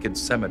of the wicked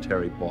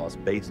cemetery boss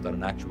based on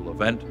an actual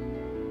event?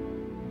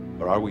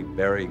 Or are we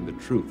burying the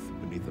truth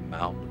beneath a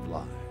mound of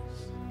lies?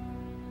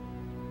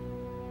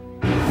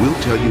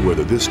 We'll tell you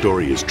whether this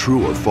story is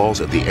true or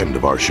false at the end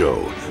of our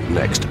show.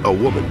 Next, a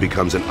woman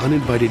becomes an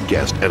uninvited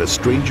guest at a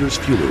stranger's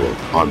funeral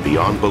on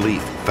Beyond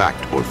Belief,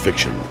 Fact or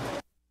Fiction.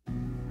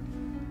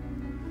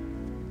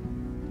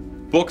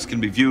 Books can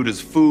be viewed as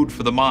food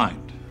for the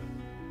mind.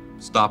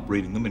 Stop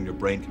reading them and your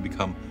brain can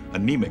become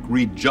anemic.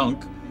 Read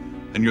junk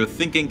and your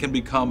thinking can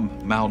become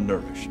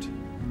malnourished.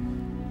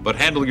 But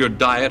handle your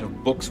diet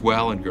of books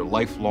well and your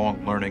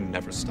lifelong learning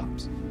never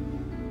stops.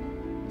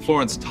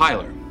 Florence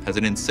Tyler has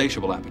an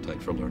insatiable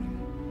appetite for learning.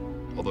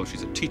 Although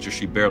she's a teacher,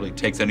 she barely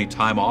takes any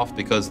time off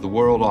because the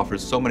world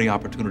offers so many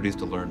opportunities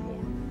to learn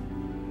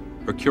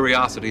more. Her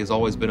curiosity has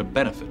always been a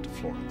benefit to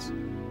Florence,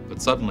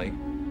 but suddenly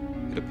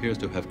it appears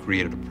to have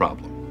created a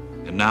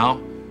problem. And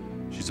now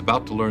she's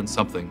about to learn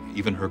something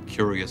even her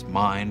curious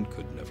mind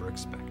could never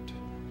expect.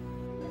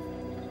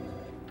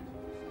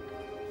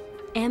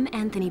 M.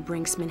 Anthony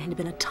Brinksman had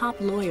been a top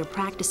lawyer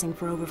practicing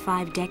for over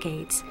 5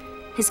 decades.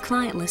 His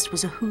client list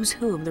was a who's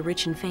who of the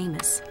rich and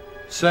famous.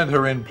 Send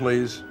her in,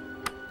 please.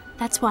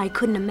 That's why I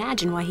couldn't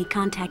imagine why he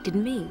contacted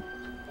me.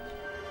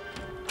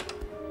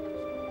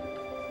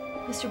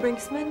 Mr.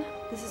 Brinksman,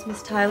 this is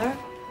Miss Tyler.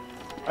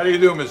 How do you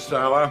do, Miss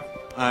Tyler?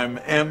 I'm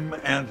M.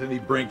 Anthony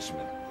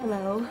Brinksman.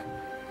 Hello.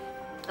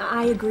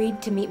 I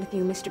agreed to meet with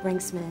you, Mr.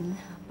 Brinksman,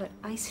 but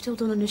I still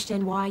don't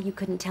understand why you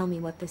couldn't tell me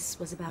what this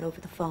was about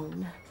over the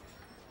phone.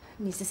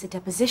 Is this a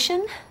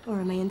deposition,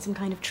 or am I in some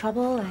kind of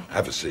trouble?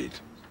 Have a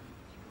seat.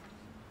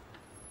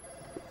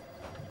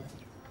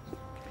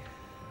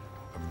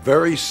 A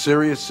very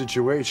serious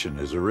situation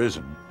has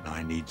arisen.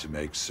 I need to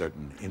make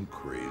certain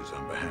inquiries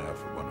on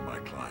behalf of one of my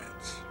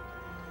clients.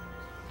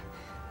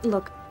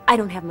 Look, I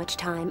don't have much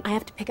time. I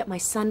have to pick up my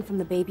son from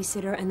the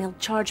babysitter, and they'll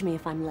charge me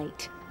if I'm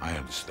late. I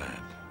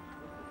understand.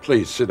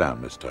 Please sit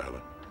down, Miss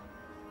Tyler.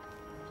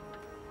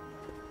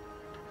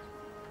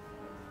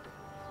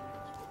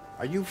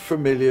 Are you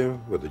familiar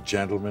with a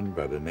gentleman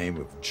by the name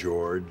of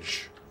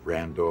George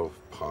Randolph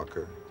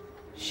Parker?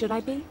 Should I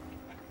be?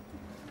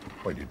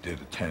 Well, you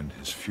did attend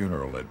his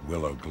funeral at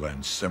Willow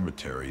Glen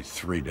Cemetery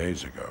 3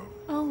 days ago.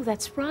 Oh,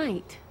 that's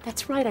right.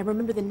 That's right. I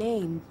remember the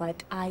name,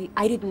 but I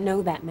didn't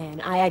know that man.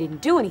 I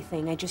didn't do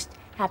anything. I just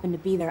happened to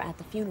be there at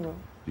the funeral.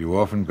 You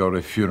often go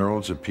to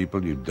funerals of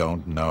people you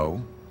don't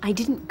know? I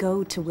didn't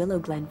go to Willow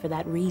Glen for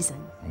that reason.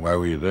 Why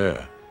were you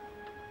there?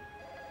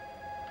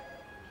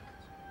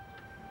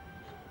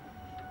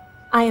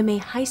 I am a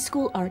high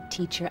school art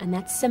teacher, and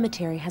that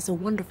cemetery has a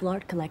wonderful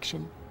art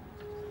collection.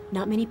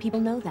 Not many people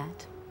know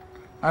that.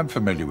 I'm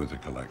familiar with the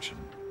collection.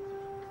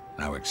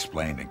 Now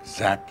explain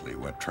exactly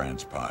what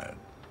transpired.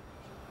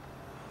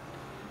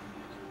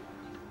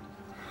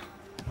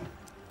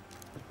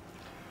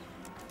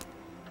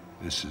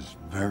 This is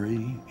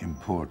very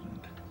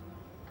important.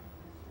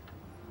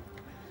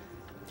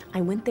 I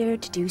went there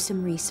to do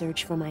some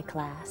research for my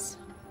class.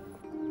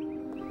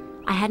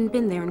 I hadn't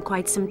been there in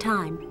quite some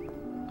time.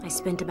 I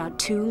spent about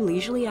 2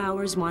 leisurely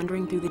hours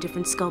wandering through the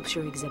different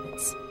sculpture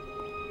exhibits.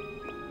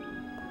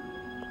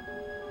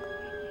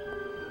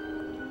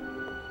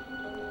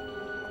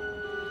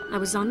 I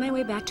was on my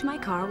way back to my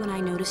car when I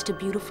noticed a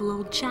beautiful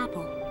old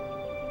chapel.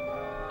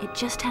 It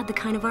just had the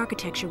kind of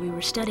architecture we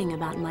were studying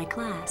about in my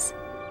class.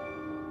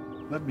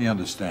 Let me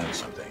understand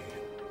something.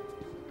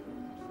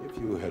 If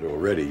you had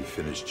already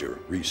finished your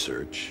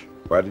research,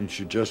 why didn't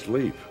you just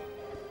leave?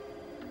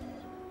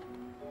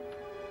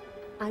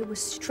 I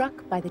was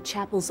struck by the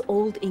chapel's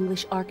old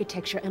English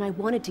architecture, and I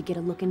wanted to get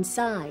a look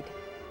inside.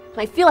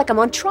 I feel like I'm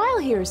on trial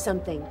here or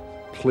something.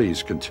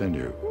 Please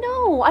continue.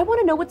 No, I want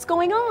to know what's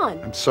going on.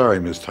 I'm sorry,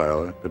 Miss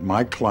Tyler, but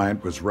my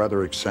client was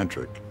rather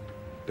eccentric.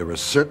 There are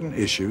certain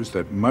issues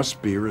that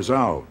must be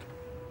resolved.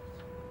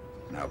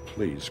 Now,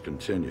 please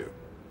continue.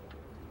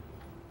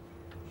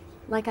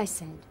 Like I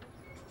said,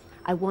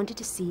 I wanted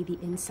to see the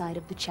inside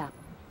of the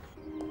chapel.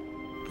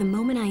 The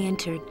moment I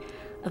entered,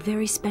 a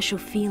very special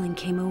feeling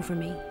came over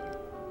me,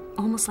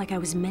 almost like I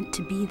was meant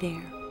to be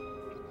there.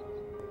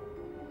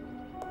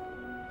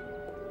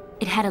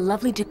 It had a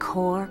lovely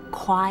decor,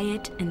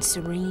 quiet and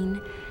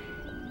serene.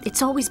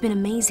 It's always been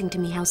amazing to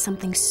me how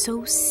something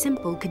so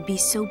simple could be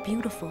so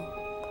beautiful.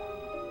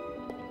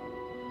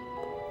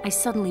 I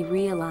suddenly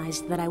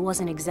realized that I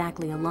wasn't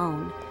exactly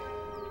alone.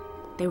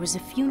 There was a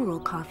funeral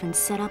coffin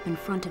set up in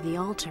front of the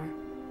altar.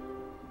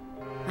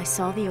 I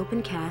saw the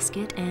open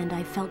casket, and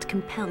I felt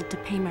compelled to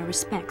pay my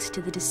respects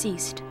to the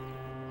deceased.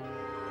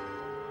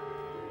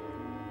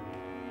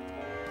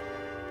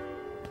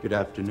 Good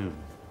afternoon.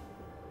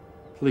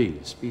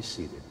 Please be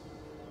seated.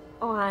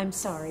 Oh, I'm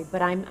sorry,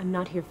 but I'm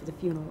not here for the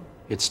funeral.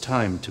 It's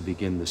time to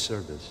begin the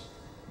service.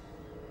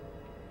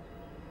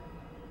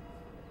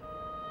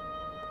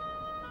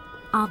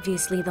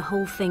 Obviously, the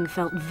whole thing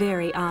felt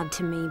very odd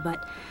to me,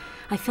 but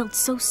I felt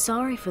so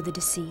sorry for the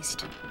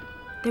deceased.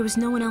 There was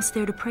no one else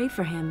there to pray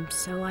for him,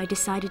 so I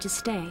decided to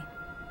stay.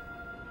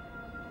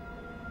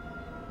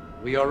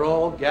 We are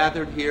all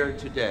gathered here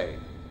today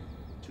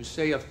to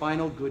say a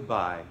final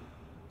goodbye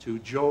to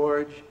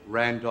George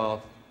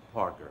Randolph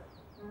Parker,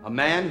 a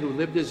man who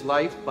lived his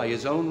life by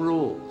his own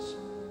rules,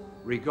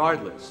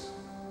 regardless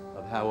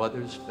of how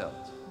others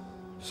felt.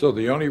 So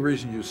the only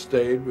reason you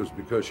stayed was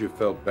because you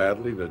felt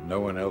badly that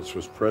no one else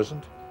was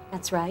present?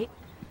 That's right.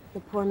 The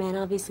poor man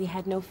obviously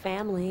had no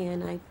family,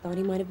 and I thought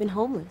he might have been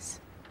homeless.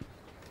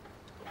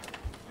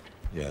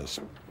 Yes,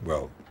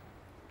 well,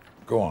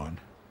 go on.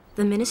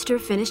 The minister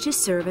finished his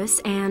service,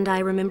 and I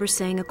remember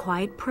saying a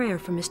quiet prayer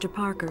for Mr.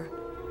 Parker.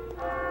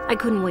 I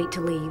couldn't wait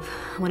to leave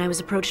when I was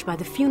approached by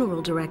the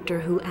funeral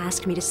director, who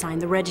asked me to sign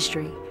the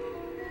registry.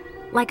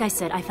 Like I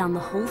said, I found the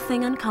whole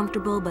thing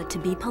uncomfortable, but to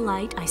be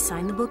polite, I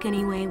signed the book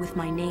anyway with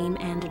my name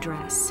and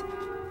address.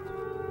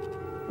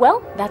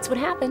 Well, that's what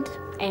happened,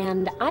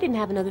 and I didn't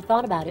have another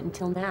thought about it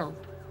until now.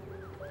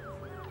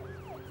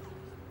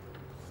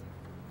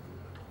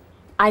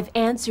 I've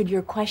answered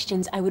your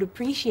questions. I would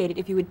appreciate it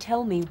if you would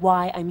tell me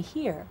why I'm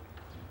here.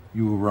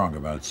 You were wrong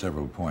about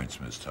several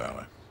points, Miss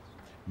Tyler.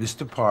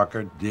 Mr.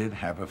 Parker did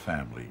have a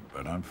family,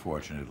 but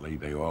unfortunately,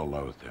 they all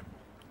loathed him.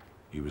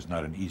 He was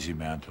not an easy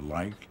man to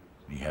like,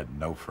 and he had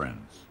no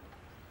friends.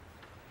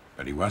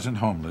 But he wasn't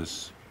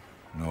homeless,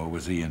 nor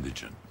was he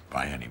indigent,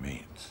 by any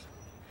means.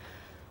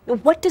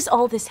 What does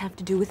all this have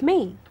to do with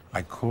me?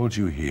 I called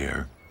you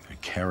here to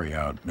carry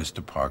out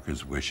Mr.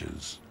 Parker's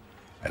wishes,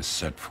 as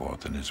set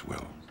forth in his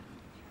will.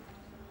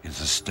 His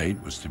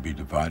estate was to be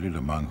divided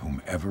among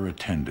whomever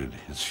attended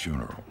his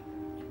funeral.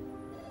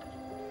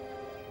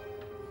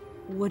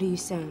 What are you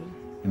saying?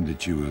 And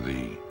that you are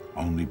the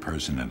only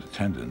person in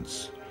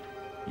attendance,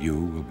 you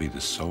will be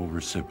the sole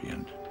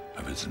recipient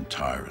of his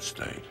entire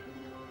estate.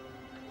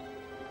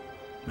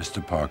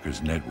 Mr.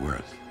 Parker's net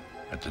worth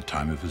at the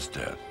time of his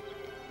death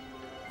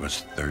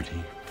was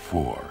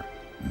 $34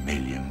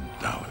 million.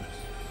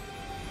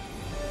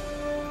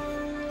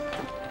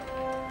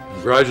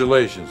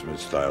 Congratulations,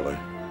 Miss Tyler.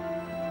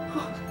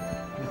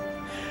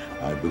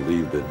 I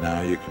believe that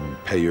now you can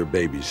pay your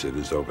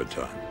babysitters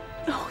overtime.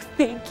 Oh,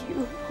 thank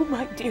you. Oh,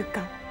 my dear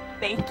God.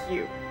 Thank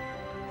you.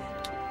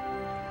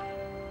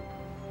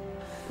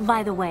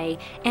 By the way,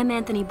 M.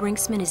 Anthony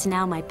Brinksman is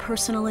now my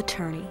personal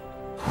attorney.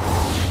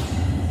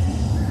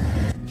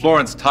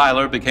 Florence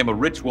Tyler became a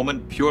rich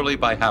woman purely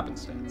by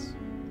happenstance.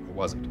 Or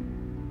was it?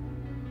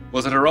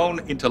 Was it her own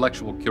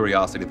intellectual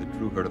curiosity that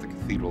drew her to the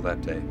cathedral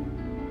that day?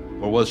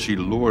 Or was she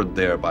lured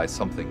there by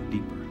something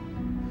deeper?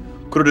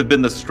 Could it have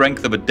been the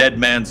strength of a dead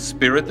man's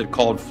spirit that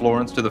called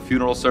Florence to the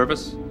funeral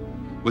service?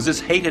 Was this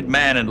hated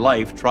man in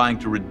life trying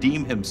to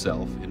redeem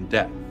himself in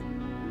death?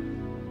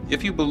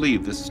 If you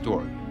believe this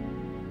story,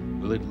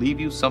 will it leave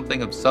you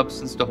something of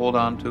substance to hold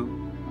on to,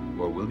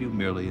 or will you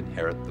merely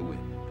inherit the wind?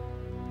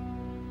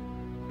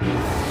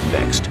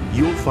 Next,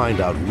 you'll find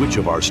out which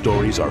of our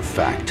stories are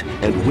fact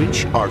and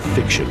which are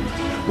fiction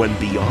when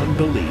Beyond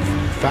Belief,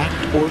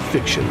 Fact or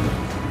Fiction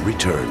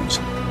returns.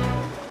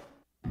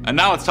 And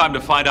now it's time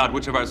to find out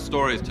which of our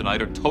stories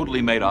tonight are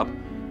totally made up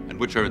and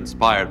which are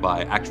inspired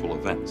by actual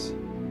events.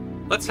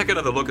 Let's take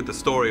another look at the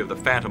story of the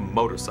Phantom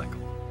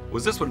motorcycle.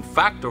 Was this one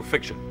fact or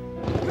fiction?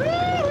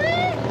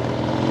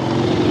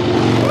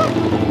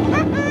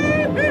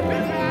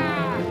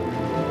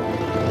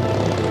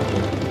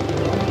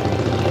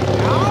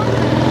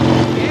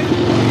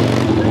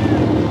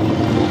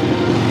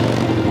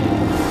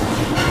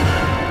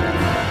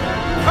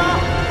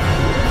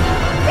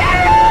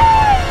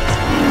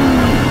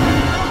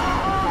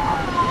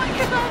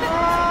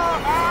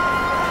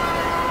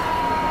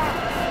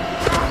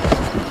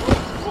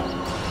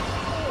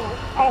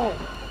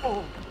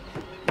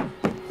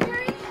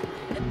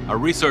 Our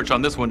research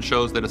on this one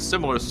shows that a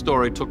similar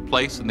story took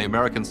place in the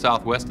American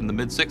Southwest in the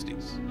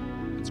mid-60s.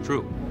 It's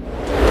true.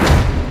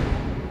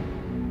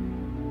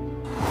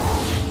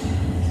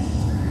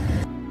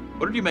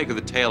 What did you make of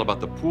the tale about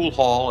the pool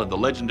hall and the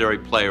legendary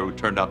player who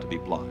turned out to be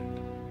blind?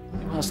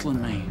 You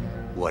hustling me.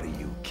 What do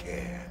you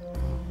care?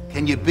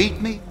 Can you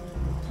beat me?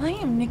 Play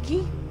him,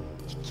 Nicky.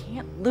 You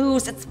can't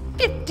lose. It's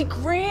 50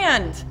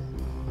 grand.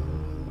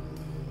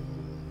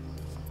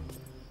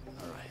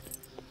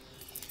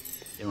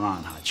 You're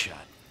on, hotshot.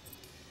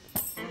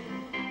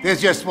 There's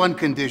just one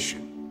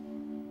condition.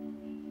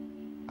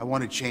 I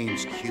want to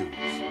change cues.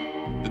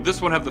 Did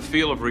this one have the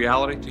feel of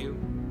reality to you?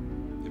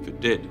 If it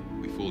did,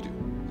 we fooled you.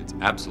 It's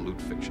absolute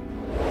fiction.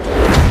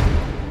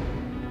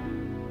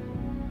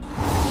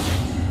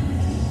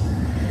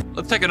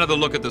 Let's take another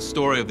look at the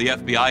story of the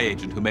FBI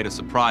agent who made a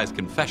surprise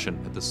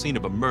confession at the scene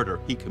of a murder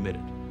he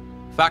committed.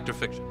 Fact or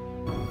fiction?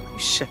 You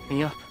set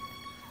me up.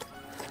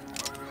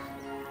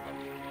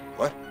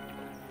 What?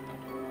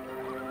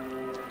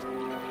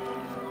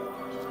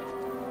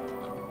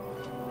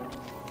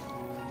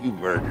 You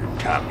murdered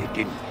Tommy,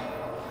 didn't you?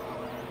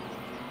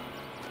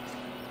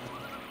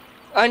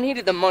 I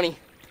needed the money.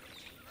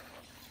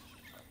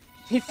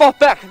 He fought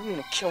back. I'm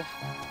gonna kill him.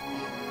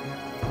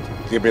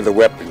 Give me the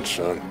weapon,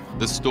 son.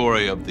 This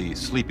story of the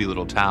sleepy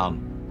little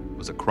town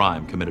was a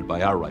crime committed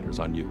by our writers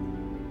on you.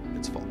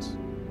 It's false.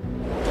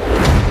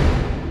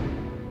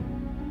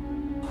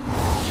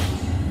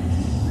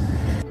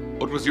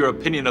 What was your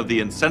opinion of the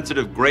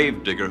insensitive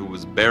gravedigger who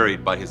was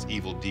buried by his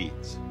evil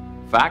deeds?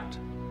 Fact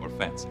or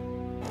fancy?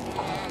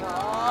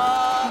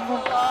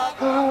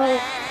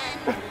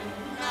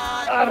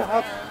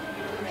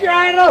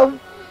 Adam!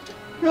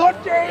 You're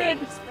dead!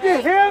 You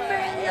hear me?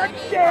 You're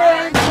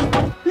dead!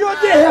 You're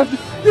dead!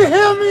 You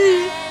hear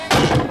me?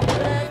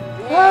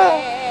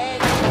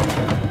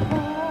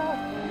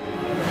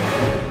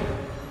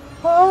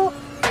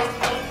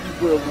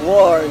 We're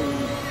warned.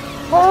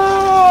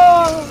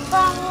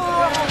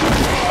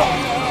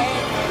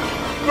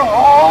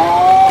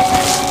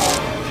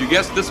 If you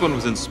guessed this one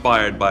was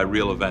inspired by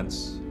real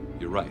events,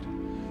 you're right.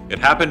 It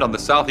happened on the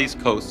southeast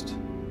coast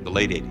in the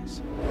late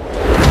 80s.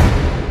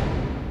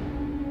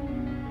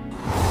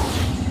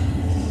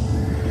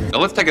 Now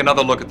let's take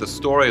another look at the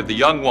story of the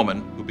young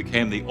woman who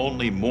became the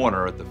only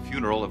mourner at the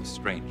funeral of a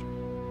stranger.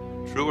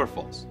 True or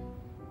false?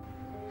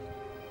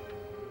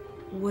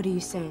 What are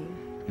you saying?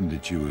 In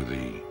that you are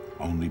the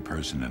only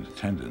person in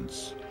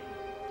attendance,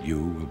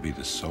 you will be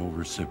the sole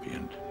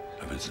recipient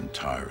of his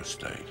entire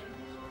estate.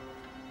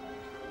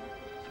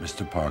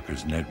 Mr.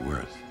 Parker's net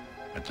worth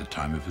at the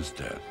time of his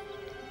death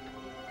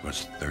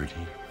was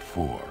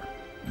 $34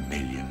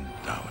 million.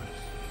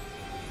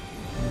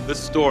 This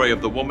story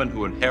of the woman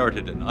who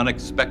inherited an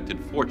unexpected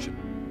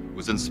fortune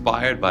was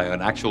inspired by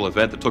an actual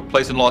event that took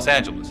place in Los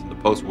Angeles in the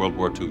post-World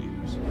War II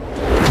years.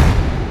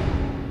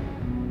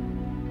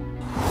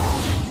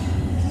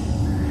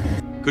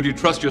 Could you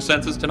trust your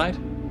senses tonight?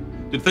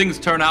 Did things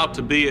turn out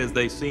to be as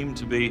they seemed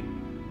to be?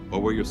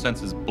 Or were your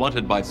senses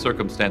blunted by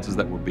circumstances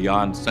that were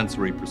beyond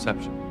sensory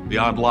perception,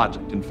 beyond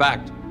logic, in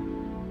fact,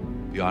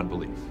 beyond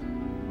belief?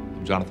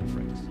 I'm Jonathan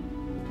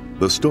Frakes.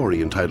 The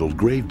story entitled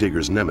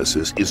Gravedigger's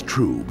Nemesis is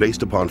true,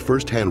 based upon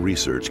first-hand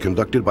research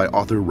conducted by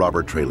author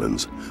Robert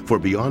Trelins. For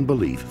Beyond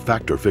Belief,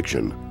 Fact or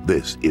Fiction,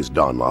 this is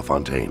Don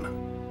LaFontaine.